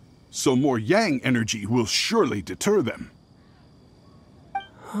energy, so more yang energy will surely deter them.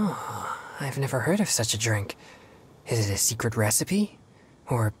 I've never heard of such a drink. Is it a secret recipe?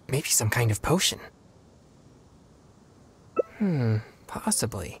 Or maybe some kind of potion?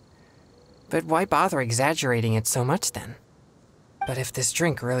 Possibly. But why bother exaggerating it so much then? But if this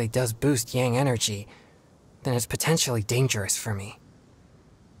drink really does boost yang energy, then it's potentially dangerous for me.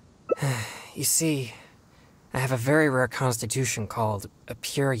 You see, I have a very rare constitution called a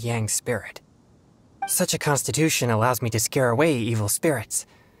pure yang spirit. Such a constitution allows me to scare away evil spirits,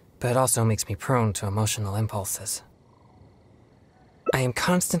 but also makes me prone to emotional impulses. I am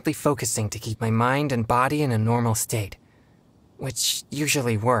constantly focusing to keep my mind and body in a normal state, which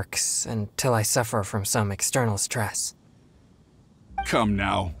usually works until I suffer from some external stress. Come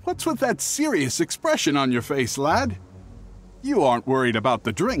now, what's with that serious expression on your face, lad? You aren't worried about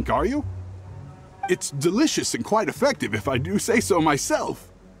the drink, are you? It's delicious and quite effective if I do say so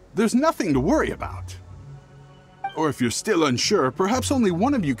myself. There's nothing to worry about. Or if you're still unsure, perhaps only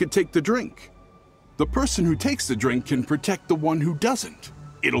one of you could take the drink. The person who takes the drink can protect the one who doesn't.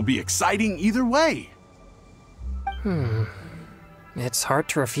 It'll be exciting either way. It's hard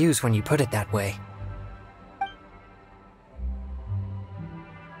to refuse when you put it that way.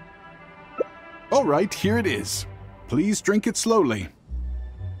 All right, here it is. Please drink it slowly.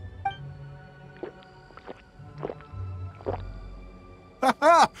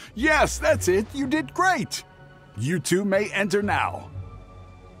 Haha! Yes, that's it. You did great. You two may enter now.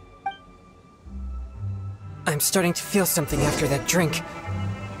 I'm starting to feel something after that drink.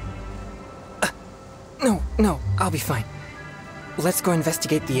 No, I'll be fine. Let's go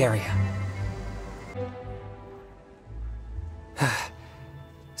investigate the area.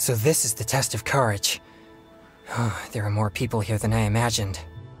 So this is the test of courage. There are more people here than I imagined.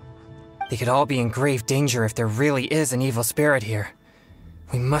 They could all be in grave danger if there really is an evil spirit here.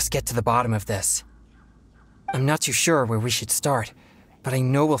 We must get to the bottom of this. I'm not too sure where we should start, but I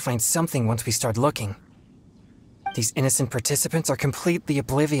know we'll find something once we start looking. These innocent participants are completely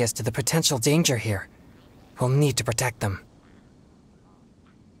oblivious to the potential danger here. We'll need to protect them.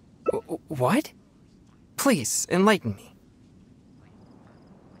 What? Please, enlighten me.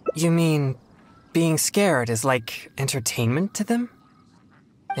 You mean, being scared is like entertainment to them?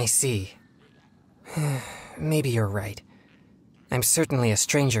 I see. Maybe you're right. I'm certainly a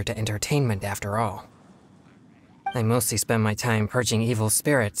stranger to entertainment after all. I mostly spend my time purging evil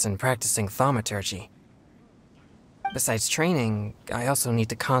spirits and practicing thaumaturgy. Besides training, I also need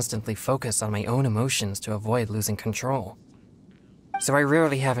to constantly focus on my own emotions to avoid losing control. So I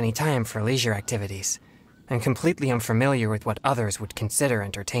rarely have any time for leisure activities. I'm completely unfamiliar with what others would consider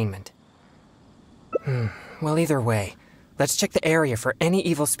entertainment. Well, either way, let's check the area for any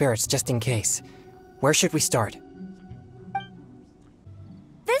evil spirits just in case. Where should we start?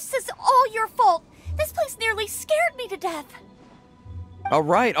 This is all your fault. This place nearly scared me to death. All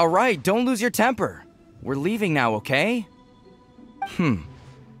right, don't lose your temper. We're leaving now, okay?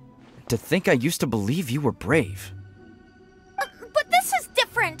 To think I used to believe you were brave. But this is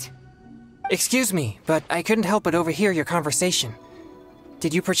different. Excuse me, but I couldn't help but overhear your conversation.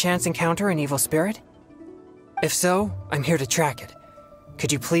 Did you perchance encounter an evil spirit? If so, I'm here to track it.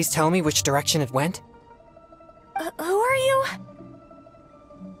 Could you please tell me which direction it went? Who are you?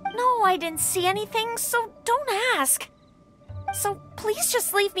 No, I didn't see anything, so don't ask. So please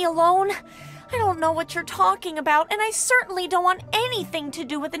just leave me alone. I don't know what you're talking about, and I certainly don't want anything to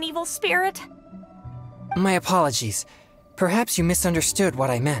do with an evil spirit. My apologies. Perhaps you misunderstood what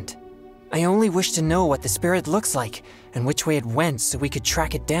I meant. I only wish to know what the spirit looks like and which way it went so we could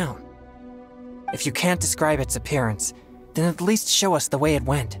track it down. If you can't describe its appearance, then at least show us the way it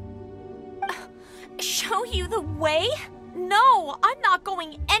went. Show you the way? No, I'm not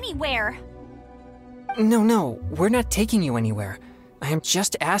going anywhere. No, we're not taking you anywhere. I am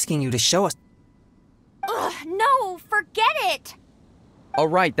just asking you to show us. No, forget it. All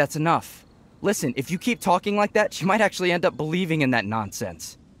right, that's enough. Listen, if you keep talking like that, she might actually end up believing in that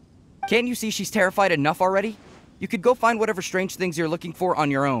nonsense. Can't you see she's terrified enough already? You could go find whatever strange things you're looking for on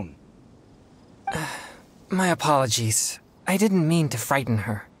your own. My apologies. I didn't mean to frighten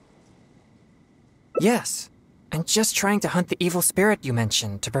her. Yes, I'm just trying to hunt the evil spirit you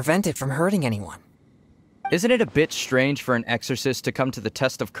mentioned to prevent it from hurting anyone. Isn't it a bit strange for an exorcist to come to the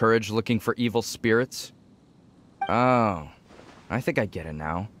test of courage looking for evil spirits? Oh, I think I get it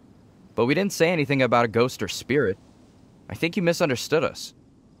now. But we didn't say anything about a ghost or spirit. I think you misunderstood us.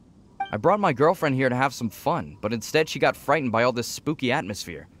 I brought my girlfriend here to have some fun, but instead she got frightened by all this spooky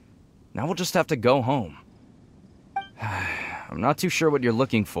atmosphere. Now we'll just have to go home. I'm not too sure what you're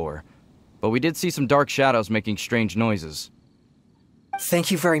looking for, but we did see some dark shadows making strange noises.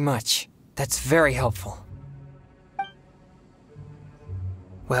 Thank you very much. That's very helpful.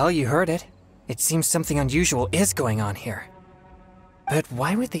 Well, you heard it. It seems something unusual is going on here. But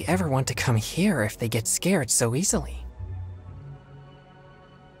why would they ever want to come here if they get scared so easily?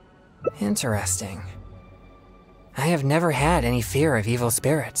 Interesting. I have never had any fear of evil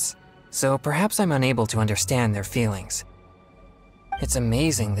spirits, so perhaps I'm unable to understand their feelings. It's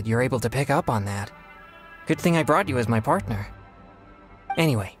amazing that you're able to pick up on that. Good thing I brought you as my partner.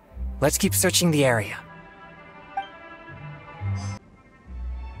 Anyway, let's keep searching the area.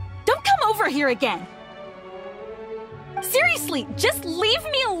 Don't come over here again! Seriously, just leave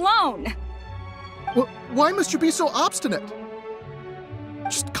me alone! Why must you be so obstinate?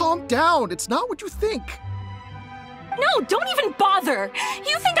 Just calm down, it's not what you think. No, don't even bother!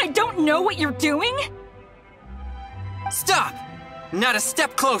 You think I don't know what you're doing? Stop! Not a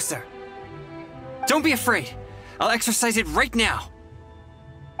step closer! Don't be afraid. I'll exercise it right now.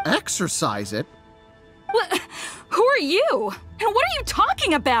 Exercise it? What? Who are you? And what are you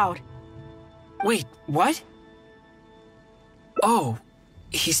talking about? Wait, what? Oh,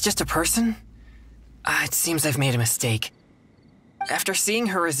 he's just a person? It seems I've made a mistake. After seeing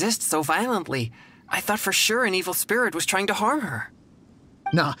her resist so violently, I thought for sure an evil spirit was trying to harm her.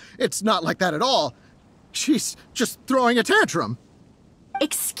 Nah, it's not like that at all. She's just throwing a tantrum.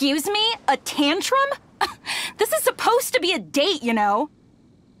 Excuse me? A tantrum? This is supposed to be a date, you know?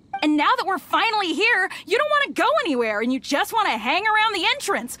 And now that we're finally here, you don't want to go anywhere and you just want to hang around the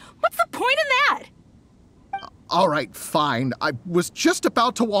entrance. What's the point in that? All right, fine. I was just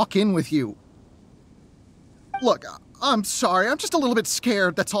about to walk in with you. Look, I'm sorry. I'm just a little bit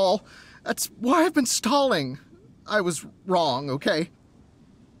scared, that's all. That's why I've been stalling. I was wrong, okay?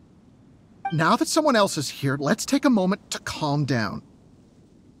 Now that someone else is here, let's take a moment to calm down.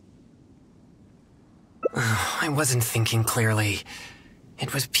 I wasn't thinking clearly.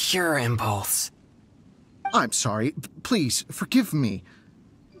 It was pure impulse. I'm sorry. Please, forgive me.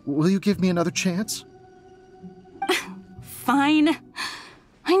 Will you give me another chance? Fine.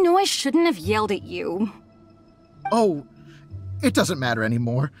 I know I shouldn't have yelled at you. Oh, it doesn't matter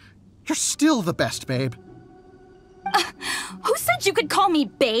anymore. You're still the best, babe. Who said you could call me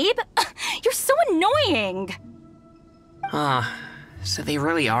babe? You're so annoying. So they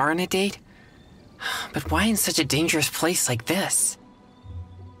really are on a date? But why in such a dangerous place like this?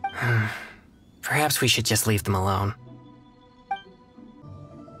 Perhaps we should just leave them alone.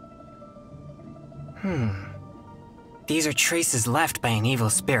 These are traces left by an evil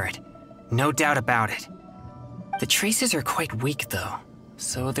spirit. No doubt about it. The traces are quite weak, though,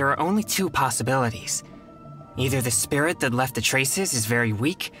 so there are only two possibilities. Either the spirit that left the traces is very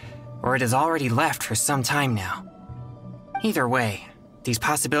weak, or it has already left for some time now. Either way, these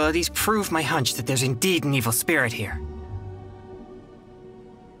possibilities prove my hunch that there's indeed an evil spirit here.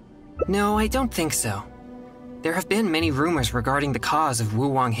 No, I don't think so. There have been many rumors regarding the cause of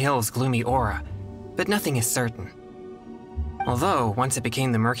Wuwang Hill's gloomy aura, but nothing is certain. Although, once it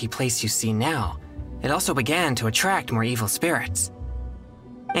became the murky place you see now, it also began to attract more evil spirits.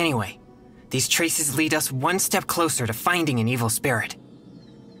 Anyway, these traces lead us one step closer to finding an evil spirit.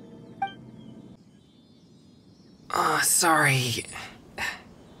 Sorry,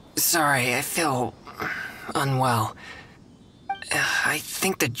 I feel unwell. I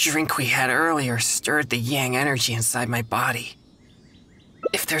think the drink we had earlier stirred the yang energy inside my body.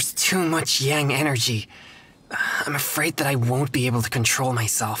 If there's too much yang energy, I'm afraid that I won't be able to control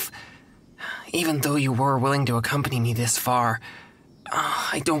myself. Even though you were willing to accompany me this far,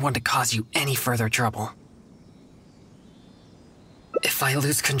 I don't want to cause you any further trouble. If I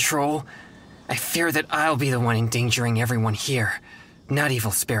lose control, I fear that I'll be the one endangering everyone here, not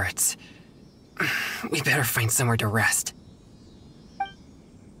evil spirits. We better find somewhere to rest.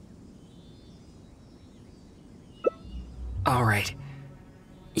 All right.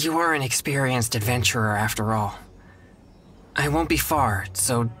 You are an experienced adventurer after all. I won't be far,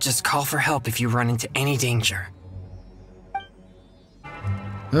 so just call for help if you run into any danger.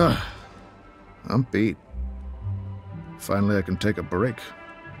 I'm beat. Finally, I can take a break.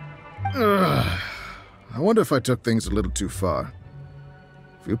 Ugh. I wonder if I took things a little too far.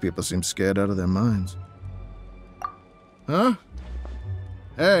 Few people seem scared out of their minds. Huh?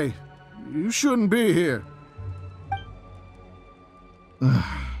 Hey, you shouldn't be here.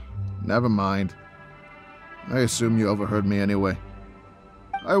 Never mind. I assume you overheard me anyway.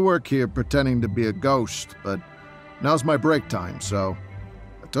 I work here pretending to be a ghost, but now's my break time, so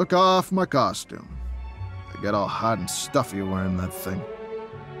I took off my costume. I get all hot and stuffy wearing that thing.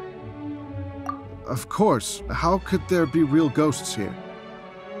 Of course, how could there be real ghosts here?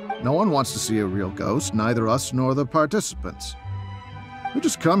 No one wants to see a real ghost, neither us nor the participants. We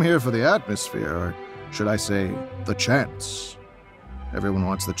just come here for the atmosphere, or should I say, the chance. Everyone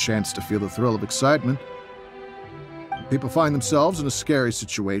wants the chance to feel the thrill of excitement. When people find themselves in a scary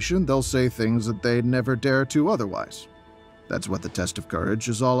situation, they'll say things that they'd never dare to otherwise. That's what the test of courage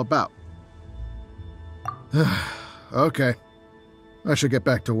is all about. Okay, I should get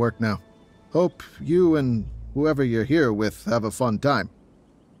back to work now. Hope you and whoever you're here with have a fun time.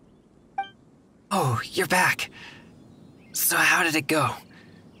 Oh, you're back. So how did it go?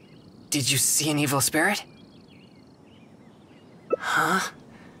 Did you see an evil spirit? Huh?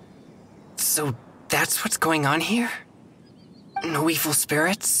 So that's what's going on here? No evil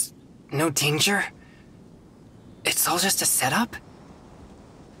spirits? No danger? It's all just a setup?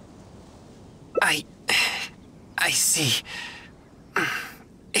 I see.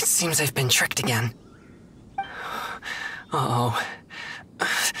 It seems I've been tricked again. Uh-oh.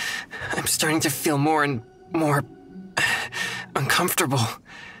 I'm starting to feel more and more uncomfortable.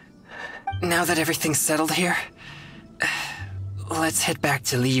 Now that everything's settled here, let's head back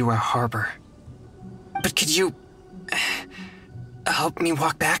to Liyue Harbor. But could you help me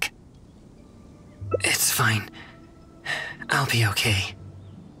walk back? It's fine. I'll be okay.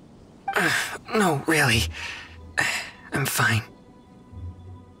 No, really. I'm fine.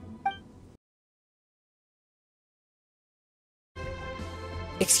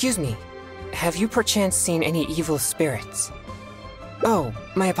 Excuse me. Have you perchance seen any evil spirits? Oh,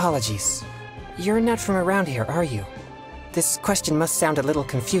 my apologies. You're not from around here, are you? This question must sound a little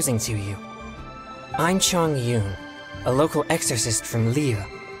confusing to you. I'm Chongyun, a local exorcist from Liyue.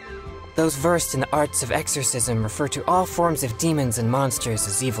 Those versed in the arts of exorcism refer to all forms of demons and monsters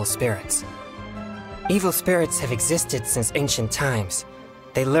as evil spirits. Evil spirits have existed since ancient times.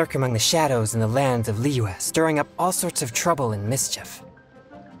 They lurk among the shadows in the lands of Liyue, stirring up all sorts of trouble and mischief.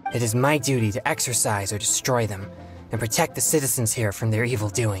 It is my duty to exorcise or destroy them, and protect the citizens here from their evil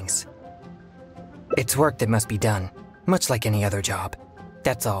doings. It's work that must be done, much like any other job.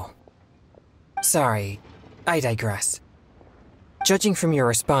 That's all. Sorry, I digress. Judging from your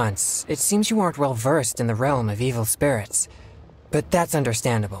response, it seems you aren't well versed in the realm of evil spirits, but that's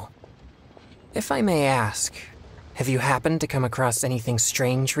understandable. If I may ask, have you happened to come across anything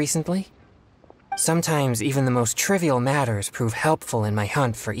strange recently? Sometimes even the most trivial matters prove helpful in my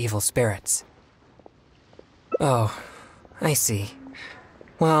hunt for evil spirits. Oh, I see.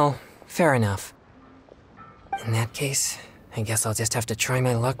 Well, fair enough. In that case, I guess I'll just have to try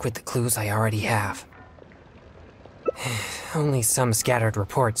my luck with the clues I already have. Only some scattered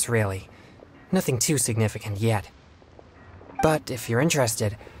reports, really. Nothing too significant yet. But if you're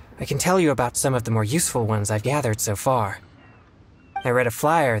interested, I can tell you about some of the more useful ones I've gathered so far. I read a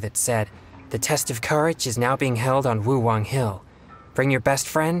flyer that said, "The test of courage is now being held on Wuwang Hill. Bring your best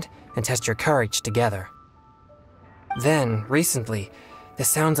friend and test your courage together." Then, recently, the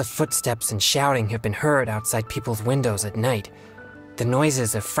sounds of footsteps and shouting have been heard outside people's windows at night. The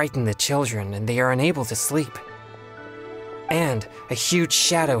noises have frightened the children, and they are unable to sleep. And a huge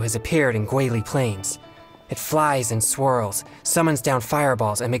shadow has appeared in Guili Plains. It flies and swirls, summons down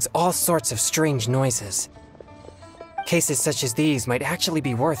fireballs, and makes all sorts of strange noises. Cases such as these might actually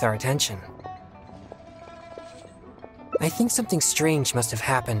be worth our attention. I think something strange must have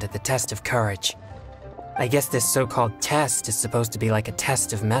happened at the test of courage. I guess this so-called test is supposed to be like a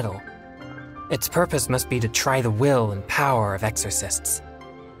test of metal. Its purpose must be to try the will and power of exorcists.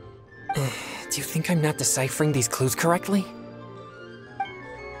 Do you think I'm not deciphering these clues correctly?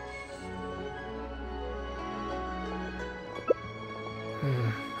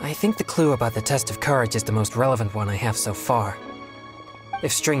 I think the clue about the test of courage is the most relevant one I have so far.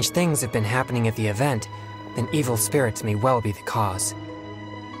 If strange things have been happening at the event, then evil spirits may well be the cause.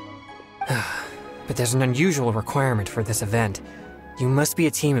 But there's an unusual requirement for this event. You must be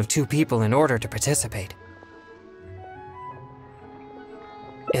a team of 2 people in order to participate.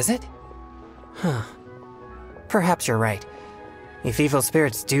 Is it? Huh. Perhaps you're right. If evil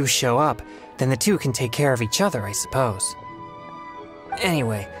spirits do show up, then the 2 can take care of each other, I suppose.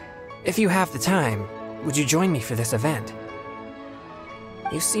 Anyway, if you have the time, would you join me for this event?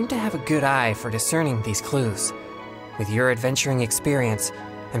 You seem to have a good eye for discerning these clues. With your adventuring experience,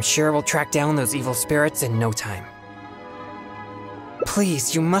 I'm sure we'll track down those evil spirits in no time.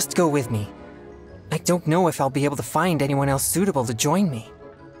 Please, you must go with me. I don't know if I'll be able to find anyone else suitable to join me.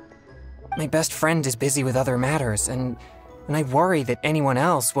 My best friend is busy with other matters, and I worry that anyone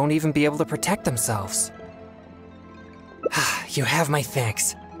else won't even be able to protect themselves. You have my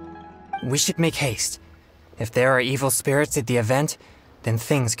thanks. We should make haste. If there are evil spirits at the event, then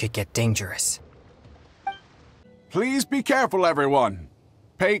things could get dangerous. Please be careful, everyone.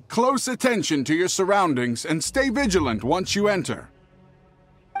 Pay close attention to your surroundings and stay vigilant once you enter.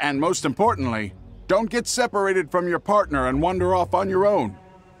 And most importantly, don't get separated from your partner and wander off on your own.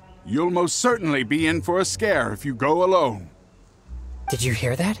 You'll most certainly be in for a scare if you go alone. Did you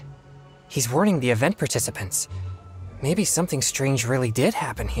hear that? He's warning the event participants. Maybe something strange really did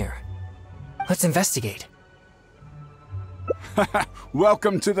happen here. Let's investigate.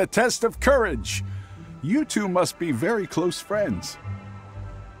 Welcome to the test of courage. You two must be very close friends.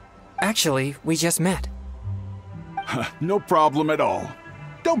 Actually, we just met. No problem at all.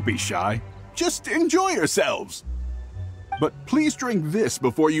 Don't be shy. Just enjoy yourselves. But please drink this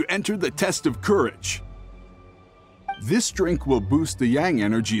before you enter the test of courage. This drink will boost the yang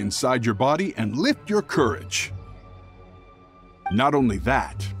energy inside your body and lift your courage. Not only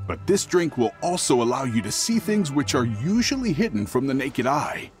that, but this drink will also allow you to see things which are usually hidden from the naked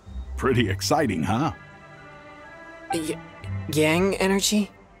eye. Pretty exciting, huh? Yang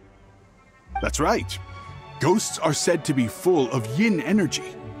energy? That's right. Ghosts are said to be full of yin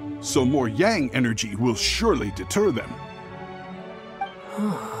energy, so more yang energy will surely deter them.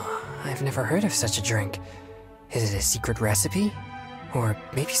 Oh, I've never heard of such a drink. Is it a secret recipe? Or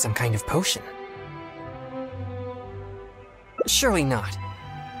maybe some kind of potion? Surely not.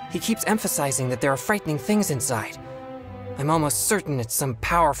 He keeps emphasizing that there are frightening things inside. I'm almost certain it's some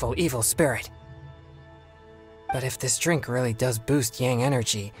powerful evil spirit. But if this drink really does boost yang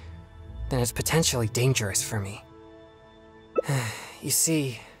energy, then it's potentially dangerous for me. You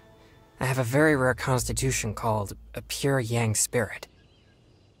see, I have a very rare constitution called a pure yang spirit.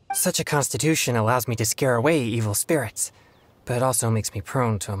 Such a constitution allows me to scare away evil spirits, but it also makes me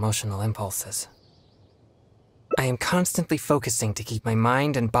prone to emotional impulses. I am constantly focusing to keep my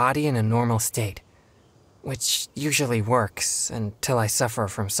mind and body in a normal state, which usually works until I suffer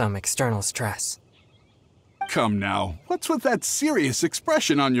from some external stress. Come now, what's with that serious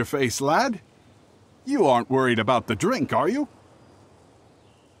expression on your face, lad? You aren't worried about the drink, are you?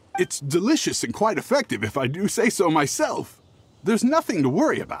 It's delicious and quite effective, if I do say so myself. There's nothing to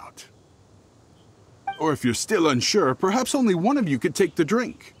worry about. Or if you're still unsure, perhaps only one of you could take the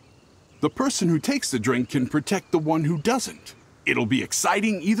drink. The person who takes the drink can protect the one who doesn't. It'll be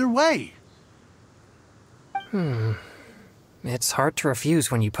exciting either way. It's hard to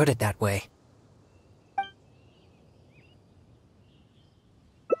refuse when you put it that way.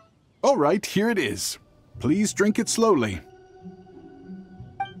 All right, here it is. Please drink it slowly.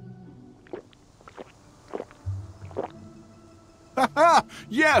 Haha!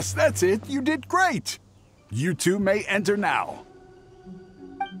 Yes, that's it. You did great. You two may enter now.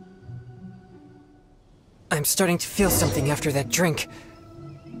 I'm starting to feel something after that drink.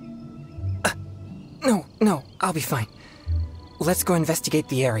 No, I'll be fine. Let's go investigate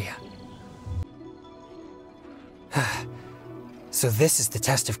the area. So this is the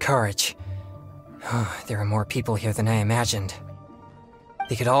test of courage. There are more people here than I imagined.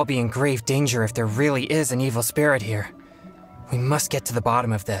 They could all be in grave danger if there really is an evil spirit here. We must get to the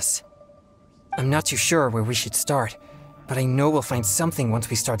bottom of this. I'm not too sure where we should start, but I know we'll find something once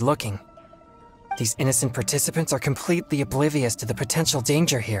we start looking. These innocent participants are completely oblivious to the potential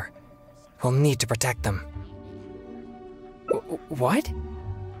danger here. We'll need to protect them. What?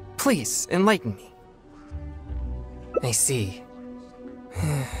 Please, enlighten me. I see.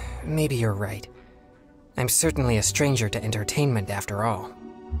 Maybe you're right. I'm certainly a stranger to entertainment after all.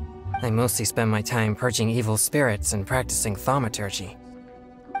 I mostly spend my time purging evil spirits and practicing thaumaturgy.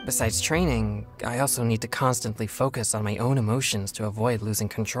 Besides training, I also need to constantly focus on my own emotions to avoid losing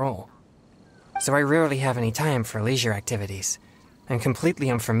control. So I rarely have any time for leisure activities. I'm completely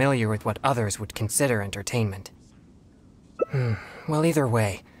unfamiliar with what others would consider entertainment. Well, either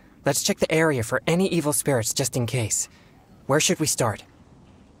way, let's check the area for any evil spirits just in case. Where should we start?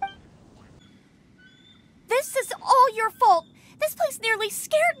 This is all your fault. This place nearly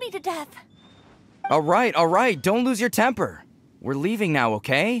scared me to death. All right, don't lose your temper. We're leaving now,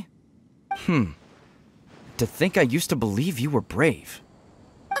 okay? To think I used to believe you were brave.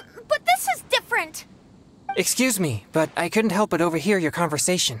 But this is different. Excuse me, but I couldn't help but overhear your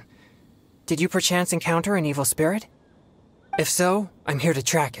conversation. Did you perchance encounter an evil spirit? If so, I'm here to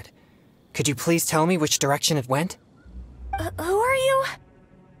track it. Could you please tell me which direction it went? Who are you?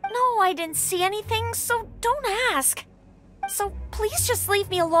 No, I didn't see anything, so don't ask. So please just leave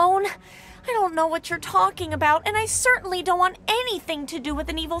me alone. I don't know what you're talking about, and I certainly don't want anything to do with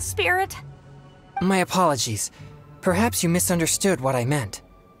an evil spirit. My apologies. Perhaps you misunderstood what I meant.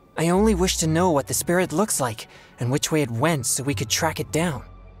 I only wish to know what the spirit looks like and which way it went so we could track it down.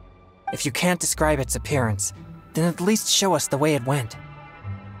 If you can't describe its appearance, then at least show us the way it went.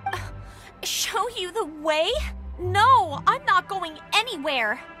 Show you the way? No, I'm not going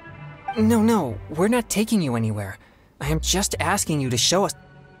anywhere. No, we're not taking you anywhere. I am just asking you to show us.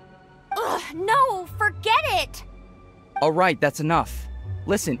 Ugh, no, forget it! Alright, that's enough.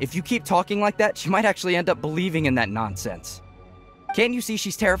 Listen, if you keep talking like that, she might actually end up believing in that nonsense. Can't you see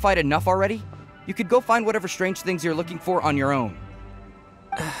she's terrified enough already? You could go find whatever strange things you're looking for on your own.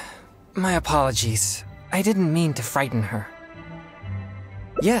 My apologies. I didn't mean to frighten her.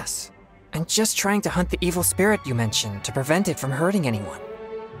 Yes, I'm just trying to hunt the evil spirit you mentioned to prevent it from hurting anyone.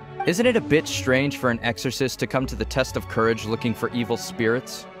 Isn't it a bit strange for an exorcist to come to the test of courage looking for evil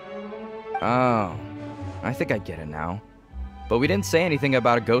spirits? Oh, I think I get it now. But we didn't say anything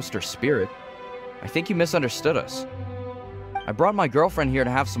about a ghost or spirit. I think you misunderstood us. I brought my girlfriend here to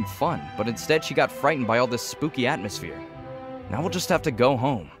have some fun, but instead she got frightened by all this spooky atmosphere. Now we'll just have to go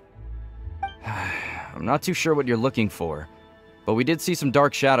home. I'm not too sure what you're looking for, but we did see some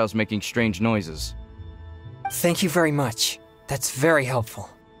dark shadows making strange noises. Thank you very much. That's very helpful.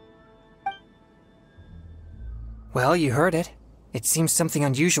 Well, you heard it. It seems something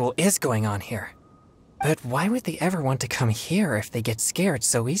unusual is going on here. But why would they ever want to come here if they get scared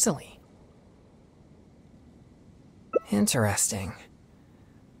so easily? Interesting.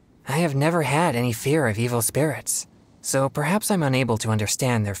 I have never had any fear of evil spirits, so perhaps I'm unable to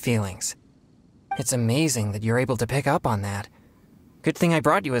understand their feelings. It's amazing that you're able to pick up on that. Good thing I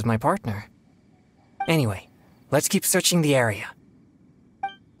brought you as my partner. Anyway, let's keep searching the area.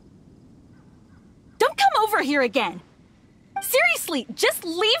 Don't come over here again! Seriously, just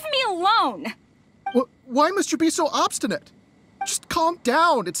leave me alone! Why must you be so obstinate? Just calm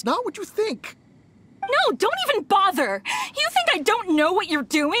down. It's not what you think. No, don't even bother! You think I don't know what you're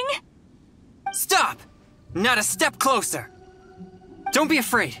doing? Stop! Not a step closer! Don't be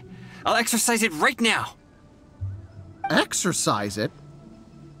afraid. I'll exercise it right now. Exercise it?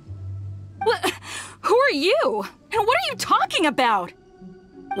 What? Who are you? And what are you talking about?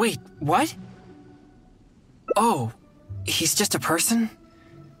 Wait, what? Oh, he's just a person?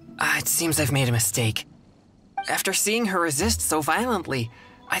 It seems I've made a mistake. After seeing her resist so violently,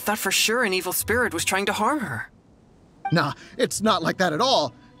 I thought for sure an evil spirit was trying to harm her. Nah, it's not like that at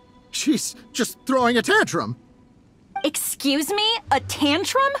all. She's just throwing a tantrum. Excuse me? A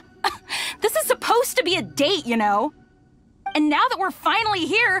tantrum? This is supposed to be a date, you know? And now that we're finally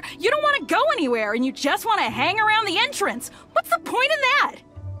here, you don't want to go anywhere and you just want to hang around the entrance. What's the point in that?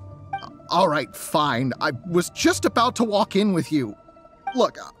 All right, fine. I was just about to walk in with you.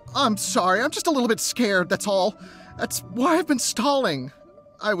 Look, I'm sorry. I'm just a little bit scared, that's all. That's why I've been stalling.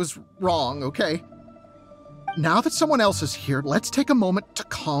 I was wrong, okay? Now that someone else is here, let's take a moment to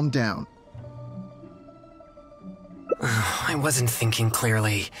calm down. I wasn't thinking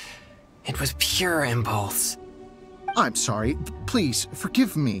clearly. It was pure impulse. I'm sorry. Please,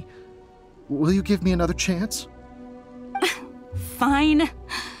 forgive me. Will you give me another chance? Fine.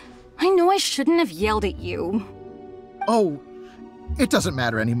 I know I shouldn't have yelled at you. Oh, it doesn't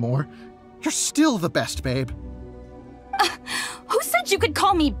matter anymore. You're still the best, babe. Who said you could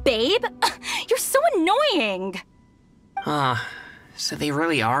call me babe? You're so annoying. So they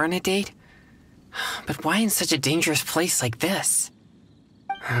really are on a date? But why in such a dangerous place like this?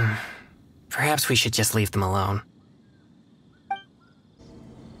 Perhaps we should just leave them alone.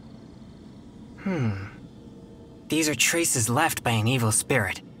 These are traces left by an evil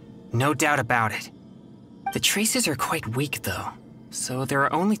spirit. No doubt about it. The traces are quite weak, though, so there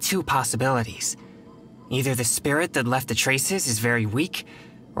are only two possibilities. Either the spirit that left the traces is very weak,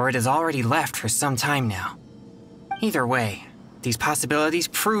 or it has already left for some time now. Either way, these possibilities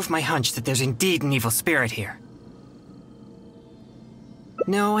prove my hunch that there's indeed an evil spirit here.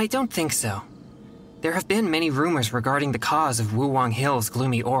 No, I don't think so. There have been many rumors regarding the cause of Wuwang Hill's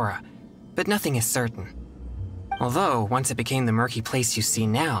gloomy aura, but nothing is certain. Although, once it became the murky place you see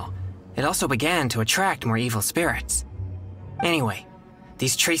now, it also began to attract more evil spirits. Anyway,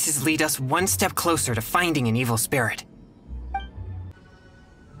 these traces lead us one step closer to finding an evil spirit.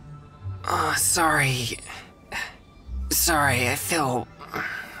 Sorry, I feel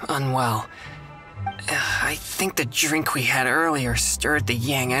unwell. I think the drink we had earlier stirred the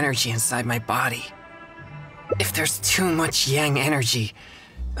yang energy inside my body. If there's too much yang energy,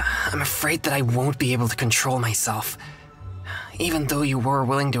 I'm afraid that I won't be able to control myself. Even though you were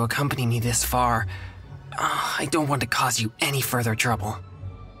willing to accompany me this far, I don't want to cause you any further trouble.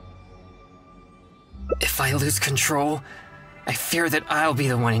 If I lose control, I fear that I'll be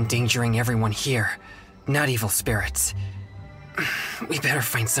the one endangering everyone here, not evil spirits. We better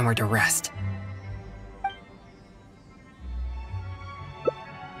find somewhere to rest.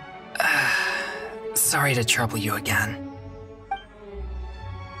 Sorry to trouble you again.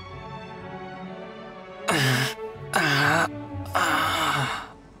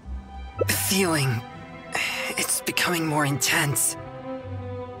 The feeling, it's becoming more intense.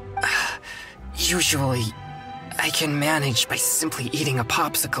 Usually, I can manage by simply eating a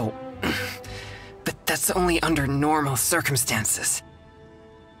popsicle, but that's only under normal circumstances.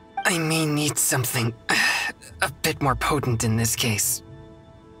 I may need something a bit more potent in this case,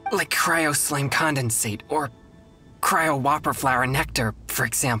 like cryo slime condensate or cryo whopper flower nectar, for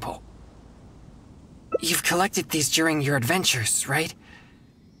example. You've collected these during your adventures, right?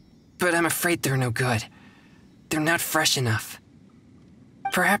 But I'm afraid they're no good. They're not fresh enough.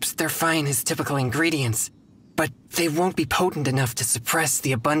 Perhaps they're fine as typical ingredients, but they won't be potent enough to suppress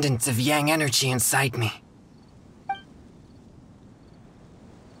the abundance of yang energy inside me.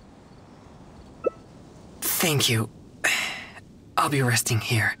 Thank you. I'll be resting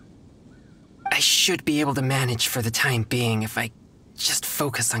here. I should be able to manage for the time being if I just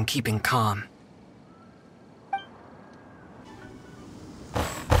focus on keeping calm.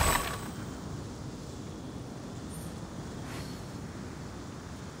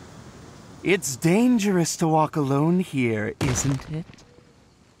 It's dangerous to walk alone here, isn't it?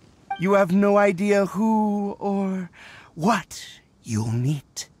 You have no idea who or what you'll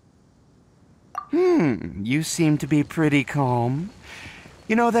meet. You seem to be pretty calm.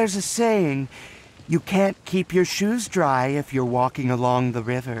 You know, there's a saying, you can't keep your shoes dry if you're walking along the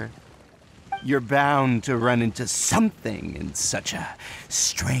river. You're bound to run into something in such a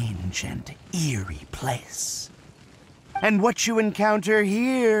strange and eerie place. And what you encounter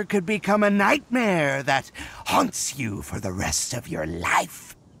here could become a nightmare that haunts you for the rest of your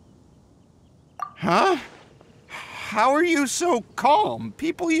life. Huh? How are you so calm?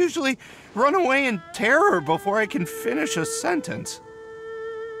 People usually run away in terror before I can finish a sentence.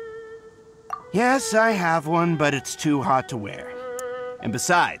 Yes, I have one, but it's too hot to wear. And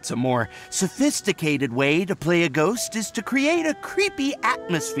besides, a more sophisticated way to play a ghost is to create a creepy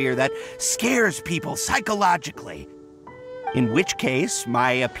atmosphere that scares people psychologically. In which case,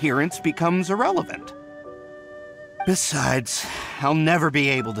 my appearance becomes irrelevant. Besides, I'll never be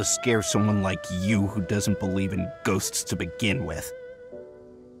able to scare someone like you who doesn't believe in ghosts to begin with.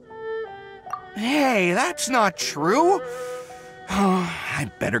 Hey, that's not true! Oh,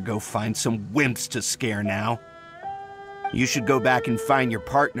 I'd better go find some wimps to scare now. You should go back and find your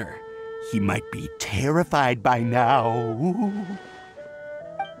partner. He might be terrified by now.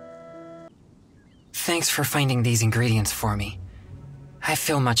 Thanks for finding these ingredients for me. I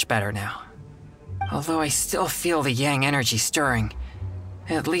feel much better now. Although I still feel the yang energy stirring,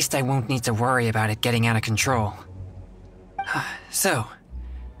 at least I won't need to worry about it getting out of control. So,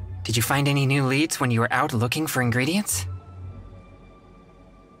 did you find any new leads when you were out looking for ingredients?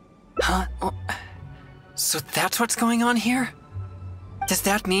 Huh? Oh, so that's what's going on here? Does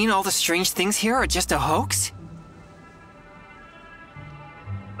that mean all the strange things here are just a hoax?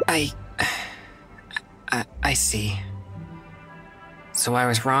 I see. So I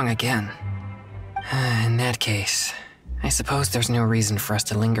was wrong again. In that case, I suppose there's no reason for us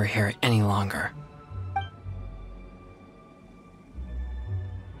to linger here any longer.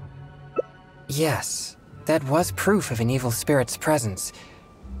 Yes, that was proof of an evil spirit's presence,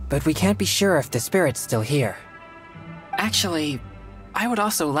 but we can't be sure if the spirit's still here. Actually, I would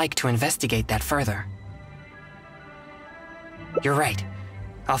also like to investigate that further. You're right.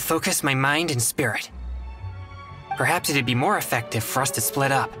 I'll focus my mind and spirit. Perhaps it'd be more effective for us to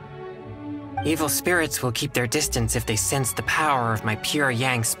split up. Evil spirits will keep their distance if they sense the power of my pure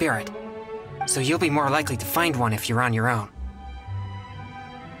yang spirit, so you'll be more likely to find one if you're on your own.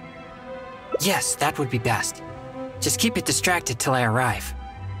 Yes, that would be best. Just keep it distracted till I arrive.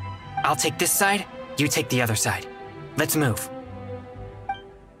 I'll take this side, you take the other side. Let's move.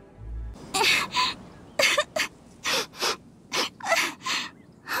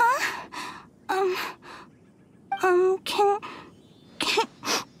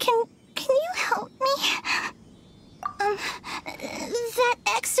 Can you help me? That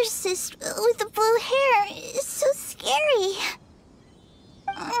exorcist with the blue hair is so scary.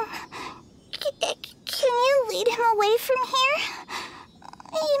 from here?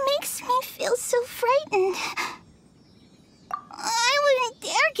 He makes me feel so frightened. I wouldn't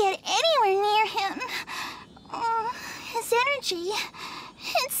dare get anywhere near him. His energy,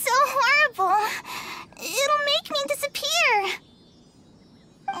 it's so horrible. It'll make me disappear.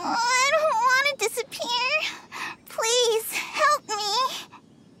 I don't want to disappear. Please, help me.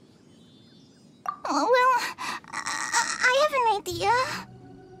 Well, I have an idea.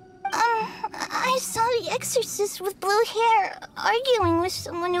 I saw the exorcist with blue hair arguing with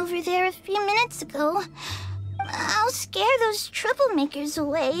someone over there a few minutes ago. I'll scare those troublemakers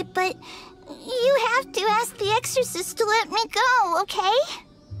away, but you have to ask the exorcist to let me go, okay?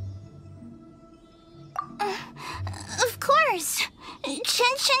 Of course.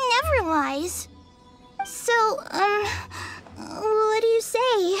 GENSHIN never lies. So, what do you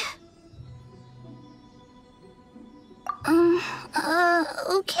say?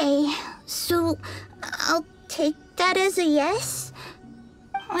 Okay. So, I'll take that as a yes?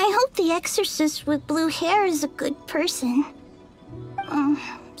 I hope the exorcist with blue hair is a good person.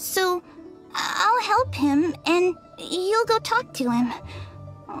 So, I'll help him, and you'll go talk to him.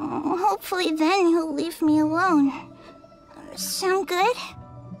 Hopefully then he'll leave me alone. Sound good?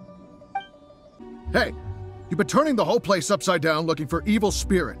 Hey, you've been turning the whole place upside down looking for evil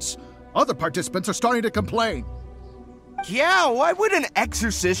spirits. Other participants are starting to complain. Yeah, why would an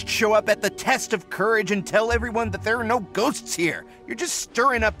exorcist show up at the test of courage and tell everyone that there are no ghosts here? You're just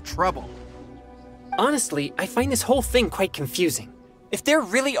stirring up trouble. Honestly, I find this whole thing quite confusing. If there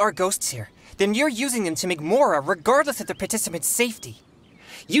really are ghosts here, then you're using them to make Mora regardless of the participants' safety.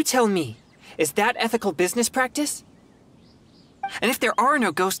 You tell me, is that ethical business practice? And if there are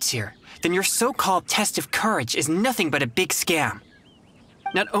no ghosts here, then your so-called test of courage is nothing but a big scam.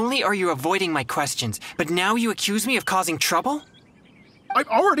 Not only are you avoiding my questions, but now you accuse me of causing trouble? I've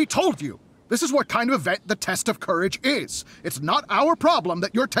already told you. This is what kind of event the test of courage is. It's not our problem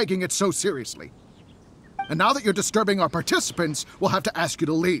that you're taking it so seriously. And now that you're disturbing our participants, we'll have to ask you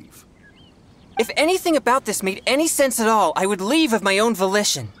to leave. If anything about this made any sense at all, I would leave of my own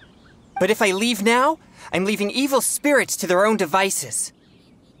volition. But if I leave now, I'm leaving evil spirits to their own devices.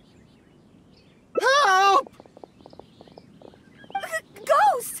 Help!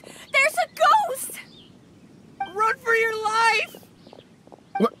 Ghost! There's a ghost! Run for your life!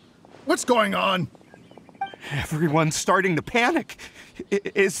 What's going on? Everyone's starting to panic.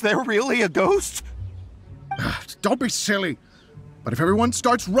 Is there really a ghost? Don't be silly. But if everyone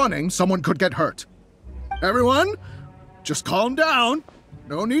starts running, someone could get hurt. Everyone, just calm down.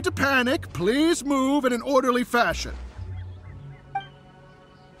 No need to panic. Please move in an orderly fashion.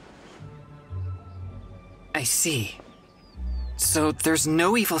 I see. So there's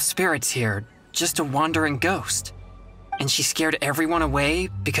no evil spirits here, just a wandering ghost. And she scared everyone away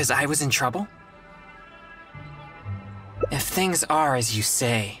because I was in trouble? If things are as you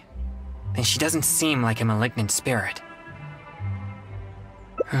say, then she doesn't seem like a malignant spirit.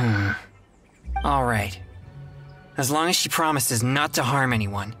 Alright. As long as she promises not to harm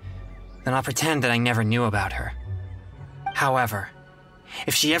anyone, then I'll pretend that I never knew about her. However,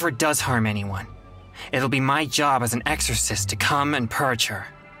 if she ever does harm anyone, it'll be my job as an exorcist to come and purge her,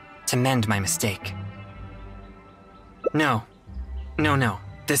 to mend my mistake. No.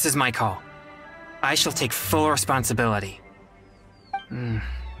 This is my call. I shall take full responsibility.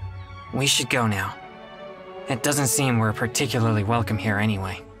 We should go now. It doesn't seem we're particularly welcome here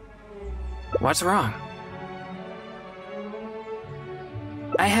anyway. What's wrong?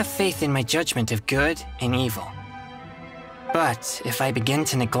 I have faith in my judgment of good and evil. But if I begin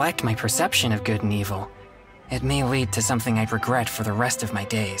to neglect my perception of good and evil, it may lead to something I'd regret for the rest of my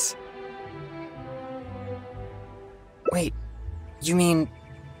days. Wait, you mean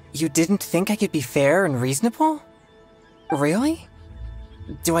you didn't think I could be fair and reasonable? Really?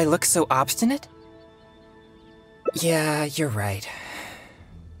 Do I look so obstinate? Yeah, you're right.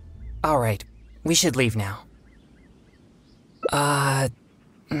 Alright, we should leave now.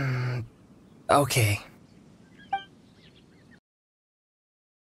 Okay.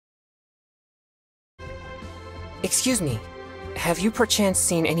 Excuse me, have you perchance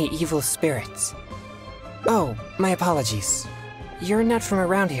seen any evil spirits? Oh, my apologies. You're not from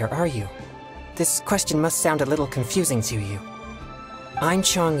around here, are you? This question must sound a little confusing to you. I'm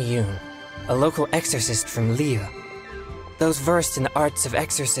Chongyun, a local exorcist from Liyue. Those versed in the arts of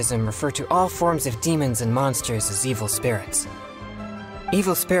exorcism refer to all forms of demons and monsters as evil spirits.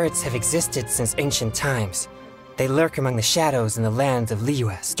 Evil spirits have existed since ancient times. They lurk among the shadows in the lands of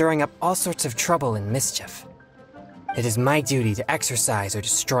Liyue, stirring up all sorts of trouble and mischief. It is my duty to exorcise or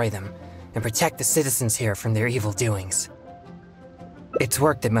destroy them, and protect the citizens here from their evil doings. It's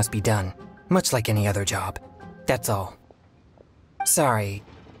work that must be done, much like any other job. That's all. Sorry,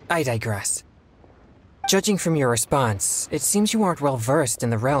 I digress. Judging from your response, it seems you aren't well versed in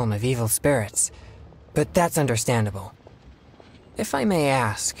the realm of evil spirits, but that's understandable. If I may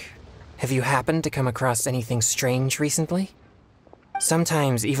ask, have you happened to come across anything strange recently?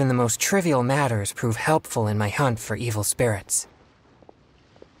 Sometimes even the most trivial matters prove helpful in my hunt for evil spirits.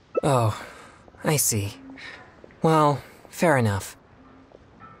 Oh, I see. Well, fair enough.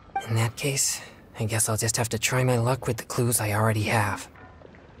 In that case, I guess I'll just have to try my luck with the clues I already have.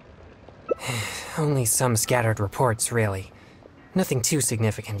 Only some scattered reports, really. Nothing too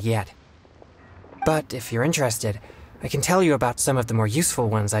significant yet. But if you're interested, I can tell you about some of the more useful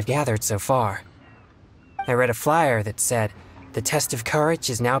ones I've gathered so far. I read a flyer that said, "The test of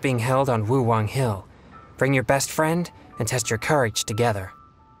courage is now being held on Wuwang Hill. Bring your best friend and test your courage together."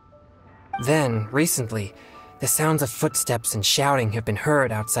 Then, recently, the sounds of footsteps and shouting have been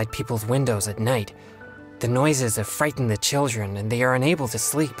heard outside people's windows at night. The noises have frightened the children, and they are unable to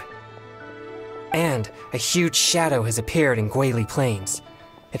sleep. And a huge shadow has appeared in Guili Plains.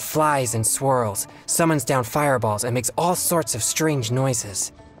 It flies and swirls, summons down fireballs, and makes all sorts of strange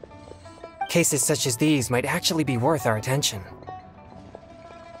noises. Cases such as these might actually be worth our attention.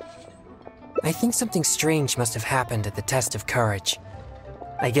 I think something strange must have happened at the test of courage.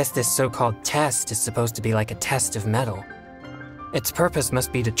 I guess this so-called test is supposed to be like a test of metal. Its purpose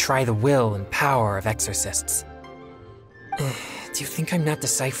must be to try the will and power of exorcists. Do you think I'm not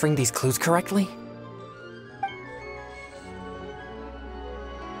deciphering these clues correctly?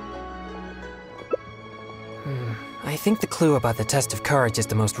 I think the clue about the test of courage is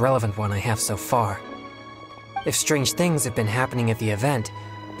the most relevant one I have so far. If strange things have been happening at the event,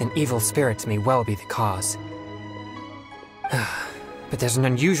 then evil spirits may well be the cause. But there's an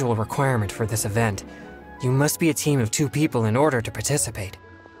unusual requirement for this event. You must be a team of 2 people in order to participate.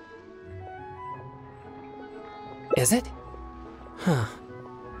 Is it? Huh.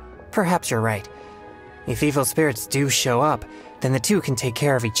 Perhaps you're right. If evil spirits do show up, then the 2 can take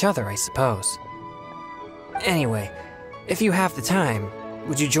care of each other, I suppose. Anyway, if you have the time,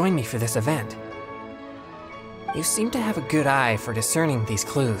 would you join me for this event? You seem to have a good eye for discerning these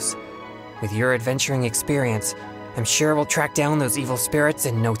clues. With your adventuring experience, I'm sure we'll track down those evil spirits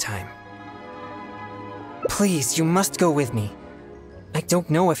in no time. Please, you must go with me. I don't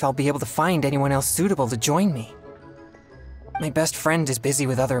know if I'll be able to find anyone else suitable to join me. My best friend is busy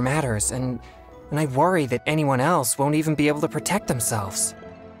with other matters, and I worry that anyone else won't even be able to protect themselves.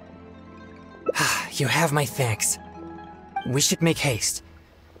 You have my thanks. We should make haste.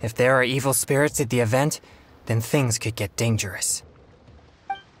 If there are evil spirits at the event, then things could get dangerous.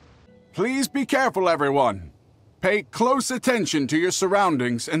 Please be careful, everyone. Pay close attention to your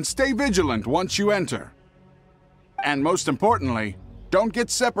surroundings and stay vigilant once you enter. And most importantly, don't get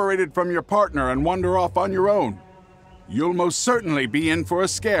separated from your partner and wander off on your own. You'll most certainly be in for a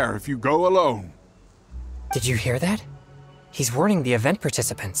scare if you go alone. Did you hear that? He's warning the event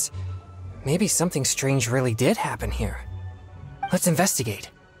participants. Maybe something strange really did happen here. Let's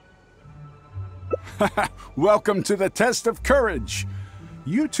investigate. Welcome to the test of courage.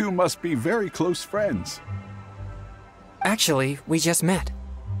 You 2 must be very close friends. Actually, we just met.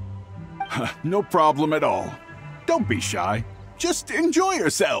 No problem at all. Don't be shy. Just enjoy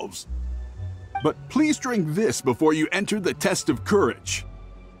yourselves. But please drink this before you enter the test of courage.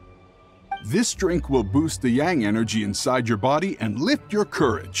 This drink will boost the yang energy inside your body and lift your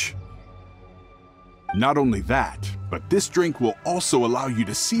courage. Not only that, but this drink will also allow you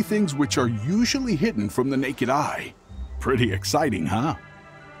to see things which are usually hidden from the naked eye. Pretty exciting, huh?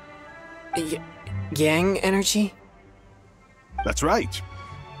 Yang energy? That's right.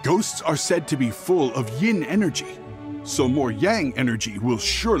 Ghosts are said to be full of yin energy, so more yang energy will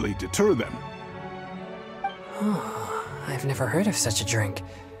surely deter them. Oh, I've never heard of such a drink.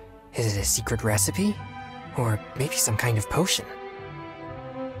 Is it a secret recipe? Or maybe some kind of potion?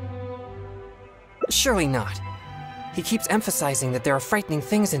 Surely not. He keeps emphasizing that there are frightening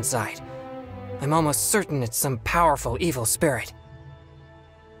things inside. I'm almost certain it's some powerful evil spirit.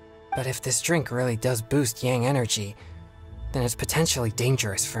 But if this drink really does boost yang energy, then it's potentially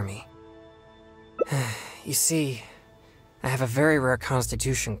dangerous for me. You see, I have a very rare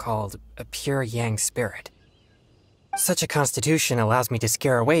constitution called a pure yang spirit. Such a constitution allows me to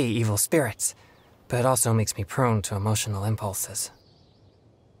scare away evil spirits, but it also makes me prone to emotional impulses.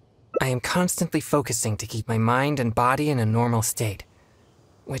 I am constantly focusing to keep my mind and body in a normal state,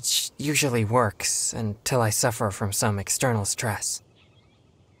 which usually works until I suffer from some external stress.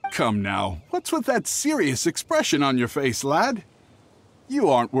 Come now, what's with that serious expression on your face, lad? You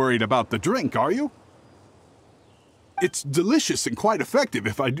aren't worried about the drink, are you? It's delicious and quite effective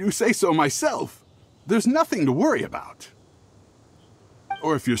if I do say so myself. There's nothing to worry about.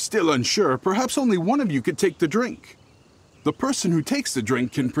 Or if you're still unsure, perhaps only one of you could take the drink. The person who takes the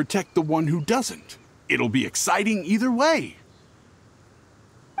drink can protect the one who doesn't. It'll be exciting either way.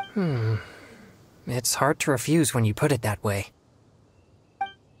 It's hard to refuse when you put it that way.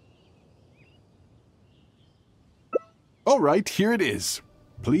 All right, here it is.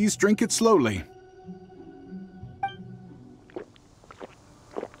 Please drink it slowly.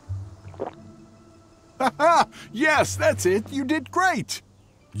 Haha! Yes, that's it. You did great.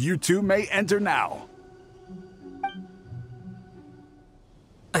 You two may enter now.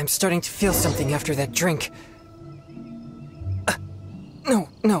 I'm starting to feel something after that drink.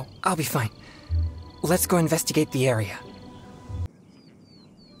 No, I'll be fine. Let's go investigate the area.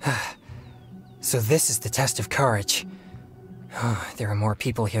 So this is the test of courage. There are more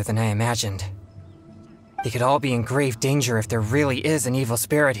people here than I imagined. They could all be in grave danger if there really is an evil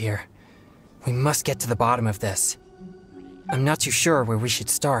spirit here. We must get to the bottom of this. I'm not too sure where we should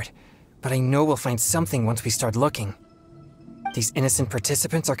start, but I know we'll find something once we start looking. These innocent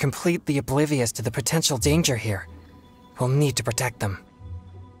participants are completely oblivious to the potential danger here. We'll need to protect them.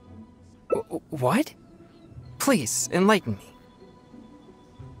 What? Please, enlighten me.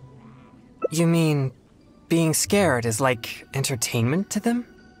 You mean, being scared is like entertainment to them?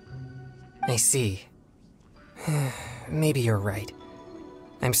 I see. Maybe you're right.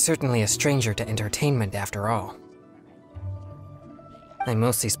 I'm certainly a stranger to entertainment after all. I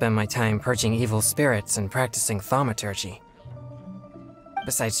mostly spend my time purging evil spirits and practicing thaumaturgy.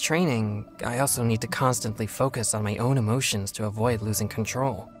 Besides training, I also need to constantly focus on my own emotions to avoid losing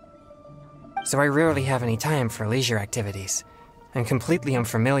control. So I rarely have any time for leisure activities. I'm completely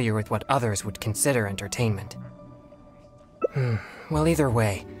unfamiliar with what others would consider entertainment. Well, either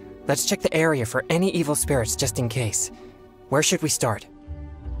way, let's check the area for any evil spirits just in case. Where should we start?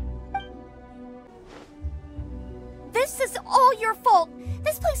 This is all your fault.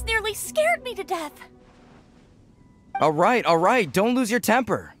 This place nearly scared me to death. All right, don't lose your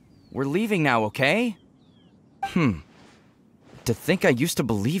temper. We're leaving now, okay? To think I used to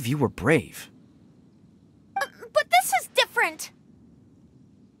believe you were brave. But this is different.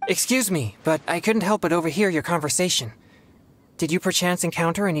 Excuse me, but I couldn't help but overhear your conversation. Did you perchance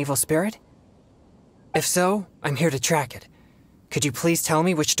encounter an evil spirit? If so, I'm here to track it. Could you please tell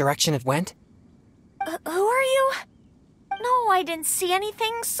me which direction it went? Who are you? No, I didn't see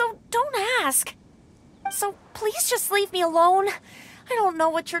anything, so don't ask. So please just leave me alone. I don't know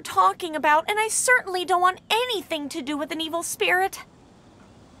what you're talking about, and I certainly don't want anything to do with an evil spirit.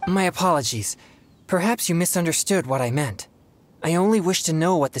 My apologies. Perhaps you misunderstood what I meant. I only wish to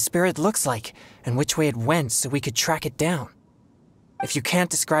know what the spirit looks like and which way it went so we could track it down. If you can't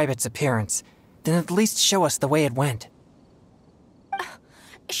describe its appearance, then at least show us the way it went.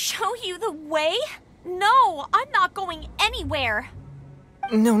 Show you the way? No, I'm not going anywhere.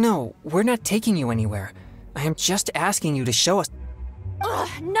 No, we're not taking you anywhere. I am just asking you to show us.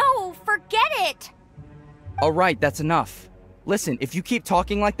 No, forget it. All right, that's enough. Listen, if you keep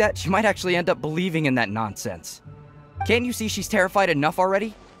talking like that, she might actually end up believing in that nonsense. Can't you see she's terrified enough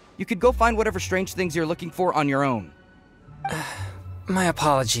already? You could go find whatever strange things you're looking for on your own. My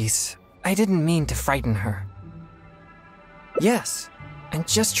apologies. I didn't mean to frighten her. Yes, I'm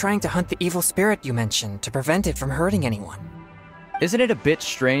just trying to hunt the evil spirit you mentioned to prevent it from hurting anyone. Isn't it a bit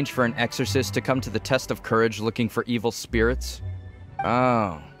strange for an exorcist to come to the test of courage looking for evil spirits?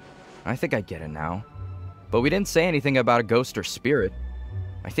 Oh, I think I get it now. But we didn't say anything about a ghost or spirit.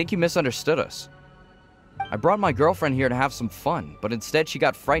 I think you misunderstood us. I brought my girlfriend here to have some fun, but instead she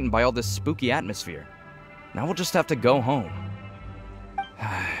got frightened by all this spooky atmosphere. Now we'll just have to go home.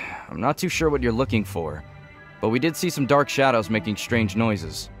 I'm not too sure what you're looking for, but we did see some dark shadows making strange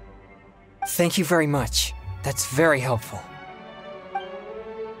noises. Thank you very much. That's very helpful.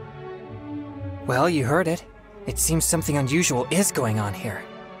 Well, you heard it. It seems something unusual is going on here.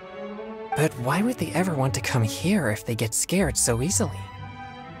 But why would they ever want to come here if they get scared so easily?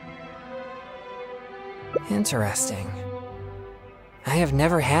 Interesting. I have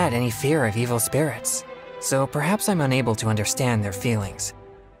never had any fear of evil spirits, so perhaps I'm unable to understand their feelings.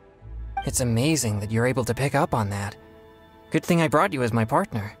 It's amazing that you're able to pick up on that. Good thing I brought you as my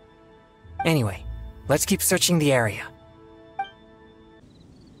partner. Anyway, let's keep searching the area.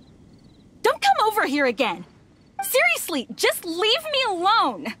 Don't come over here again! Seriously, just leave me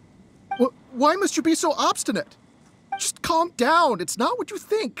alone! Why must you be so obstinate? Just calm down. It's not what you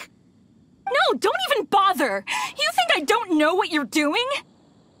think. No, don't even bother! You think I don't know what you're doing?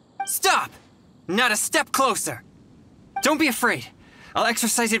 Stop! Not a step closer! Don't be afraid. I'll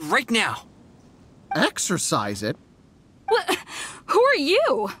exercise it right now. Exercise it? Who are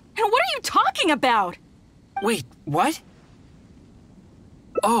you? And what are you talking about? Wait, what?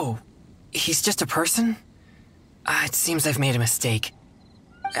 Oh, he's just a person? It seems I've made a mistake.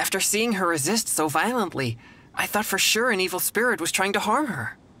 After seeing her resist so violently, I thought for sure an evil spirit was trying to harm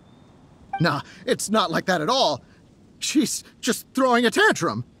her. Nah, it's not like that at all. She's just throwing a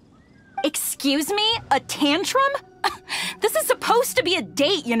tantrum. Excuse me? A tantrum? This is supposed to be a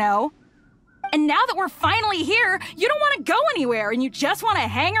date, you know? And now that we're finally here, you don't want to go anywhere and you just want to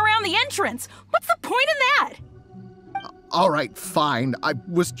hang around the entrance. What's the point in that? All right, fine. I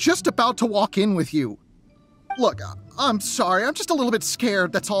was just about to walk in with you. Look, I'm sorry. I'm just a little bit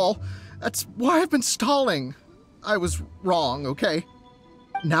scared, that's all. That's why I've been stalling. I was wrong, okay?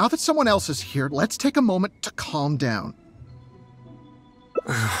 Now that someone else is here, let's take a moment to calm down.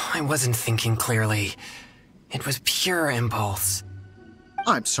 I wasn't thinking clearly. It was pure impulse.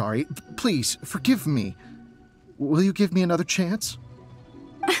 I'm sorry. Please, forgive me. Will you give me another chance?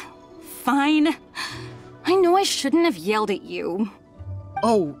 Fine. I know I shouldn't have yelled at you.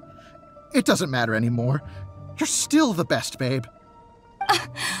 Oh, it doesn't matter anymore. You're still the best, babe.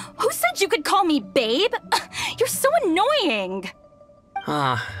 Who said you could call me babe? You're so annoying.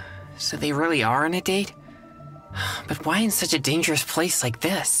 So they really are on a date? But why in such a dangerous place like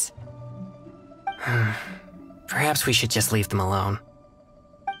this? Perhaps we should just leave them alone.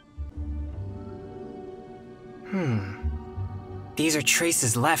 These are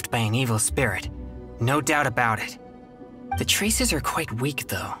traces left by an evil spirit. No doubt about it. The traces are quite weak,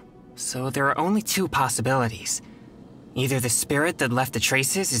 though, so there are only two possibilities. Either the spirit that left the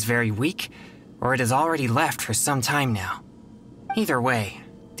traces is very weak, or it has already left for some time now. Either way,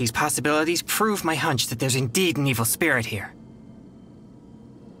 these possibilities prove my hunch that there's indeed an evil spirit here.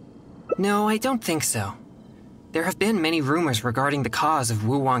 No, I don't think so. There have been many rumors regarding the cause of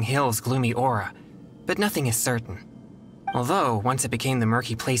Wuwang Hill's gloomy aura, but nothing is certain. Although, once it became the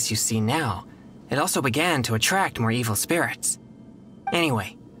murky place you see now, it also began to attract more evil spirits.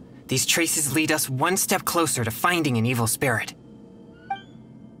 Anyway, these traces lead us one step closer to finding an evil spirit.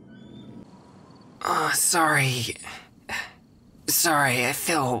 Sorry, I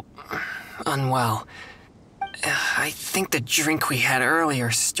feel unwell. I think the drink we had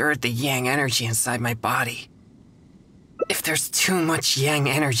earlier stirred the yang energy inside my body. If there's too much yang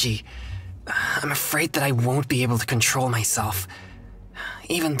energy, I'm afraid that I won't be able to control myself.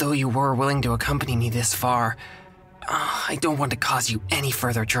 Even though you were willing to accompany me this far, I don't want to cause you any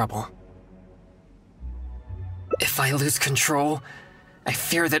further trouble. If I lose control, I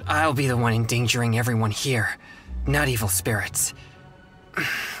fear that I'll be the one endangering everyone here, not evil spirits.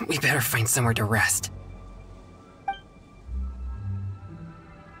 We better find somewhere to rest.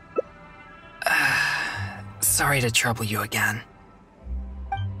 Sorry to trouble you again.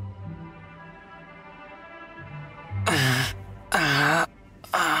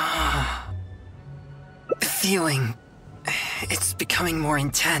 The feeling, it's becoming more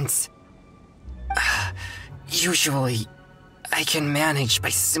intense. Usually, I can manage by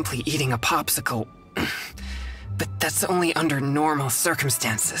simply eating a popsicle, but that's only under normal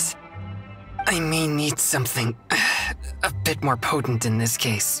circumstances. I may need something a bit more potent in this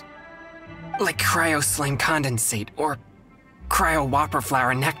case, like cryo slime condensate or cryo whopper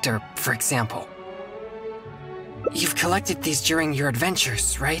flower nectar, for example. You've collected these during your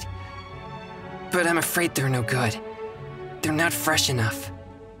adventures, right? But I'm afraid they're no good. They're not fresh enough.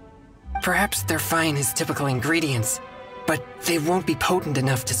 Perhaps they're fine as typical ingredients, but they won't be potent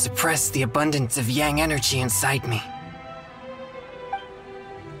enough to suppress the abundance of yang energy inside me.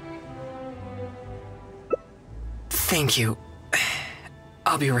 Thank you.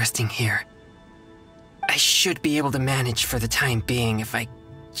 I'll be resting here. I should be able to manage for the time being if I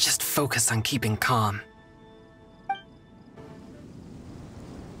just focus on keeping calm.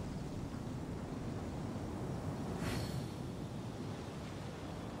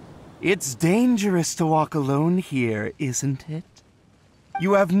 It's dangerous to walk alone here, isn't it?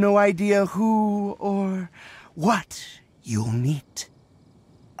 You have no idea who or what you'll meet.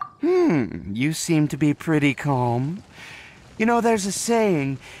 You seem to be pretty calm. You know, there's a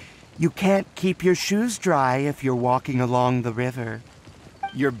saying, you can't keep your shoes dry if you're walking along the river.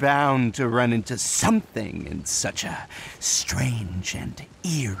 You're bound to run into something in such a strange and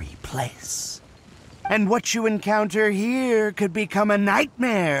eerie place. And what you encounter here could become a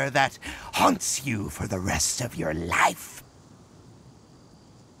nightmare that haunts you for the rest of your life.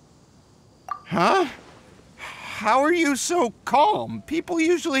 Huh? How are you so calm? People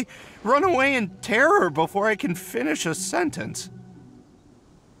usually run away in terror before I can finish a sentence.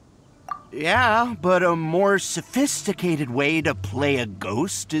 Yeah, but a more sophisticated way to play a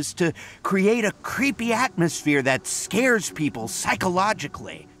ghost is to create a creepy atmosphere that scares people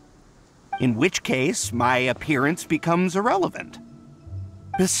psychologically. In which case, my appearance becomes irrelevant.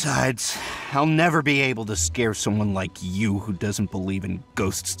 Besides, I'll never be able to scare someone like you who doesn't believe in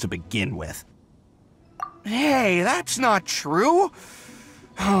ghosts to begin with. Hey, that's not true.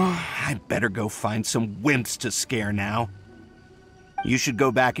 Oh, I better go find some wimps to scare now. You should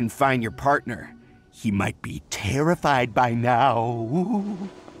go back and find your partner. He might be terrified by now.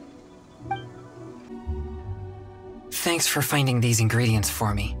 Thanks for finding these ingredients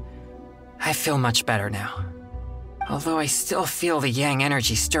for me. I feel much better now. Although I still feel the yang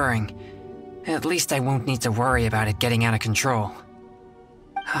energy stirring, at least I won't need to worry about it getting out of control.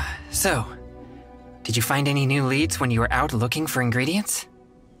 So, did you find any new leads when you were out looking for ingredients?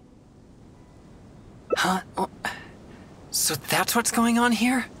 Huh? Oh, so that's what's going on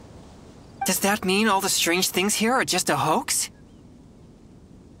here? Does that mean all the strange things here are just a hoax?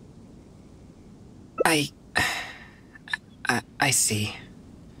 I see.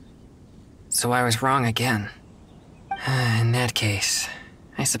 So I was wrong again. In that case,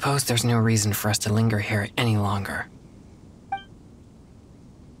 I suppose there's no reason for us to linger here any longer.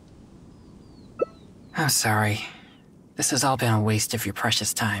 I'm sorry. This has all been a waste of your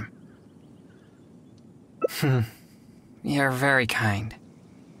precious time. You're very kind.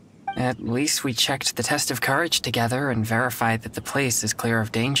 At least we checked the test of courage together and verified that the place is clear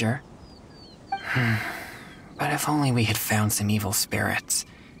of danger. But if only we had found some evil spirits,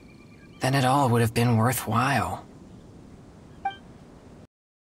 then it all would have been worthwhile.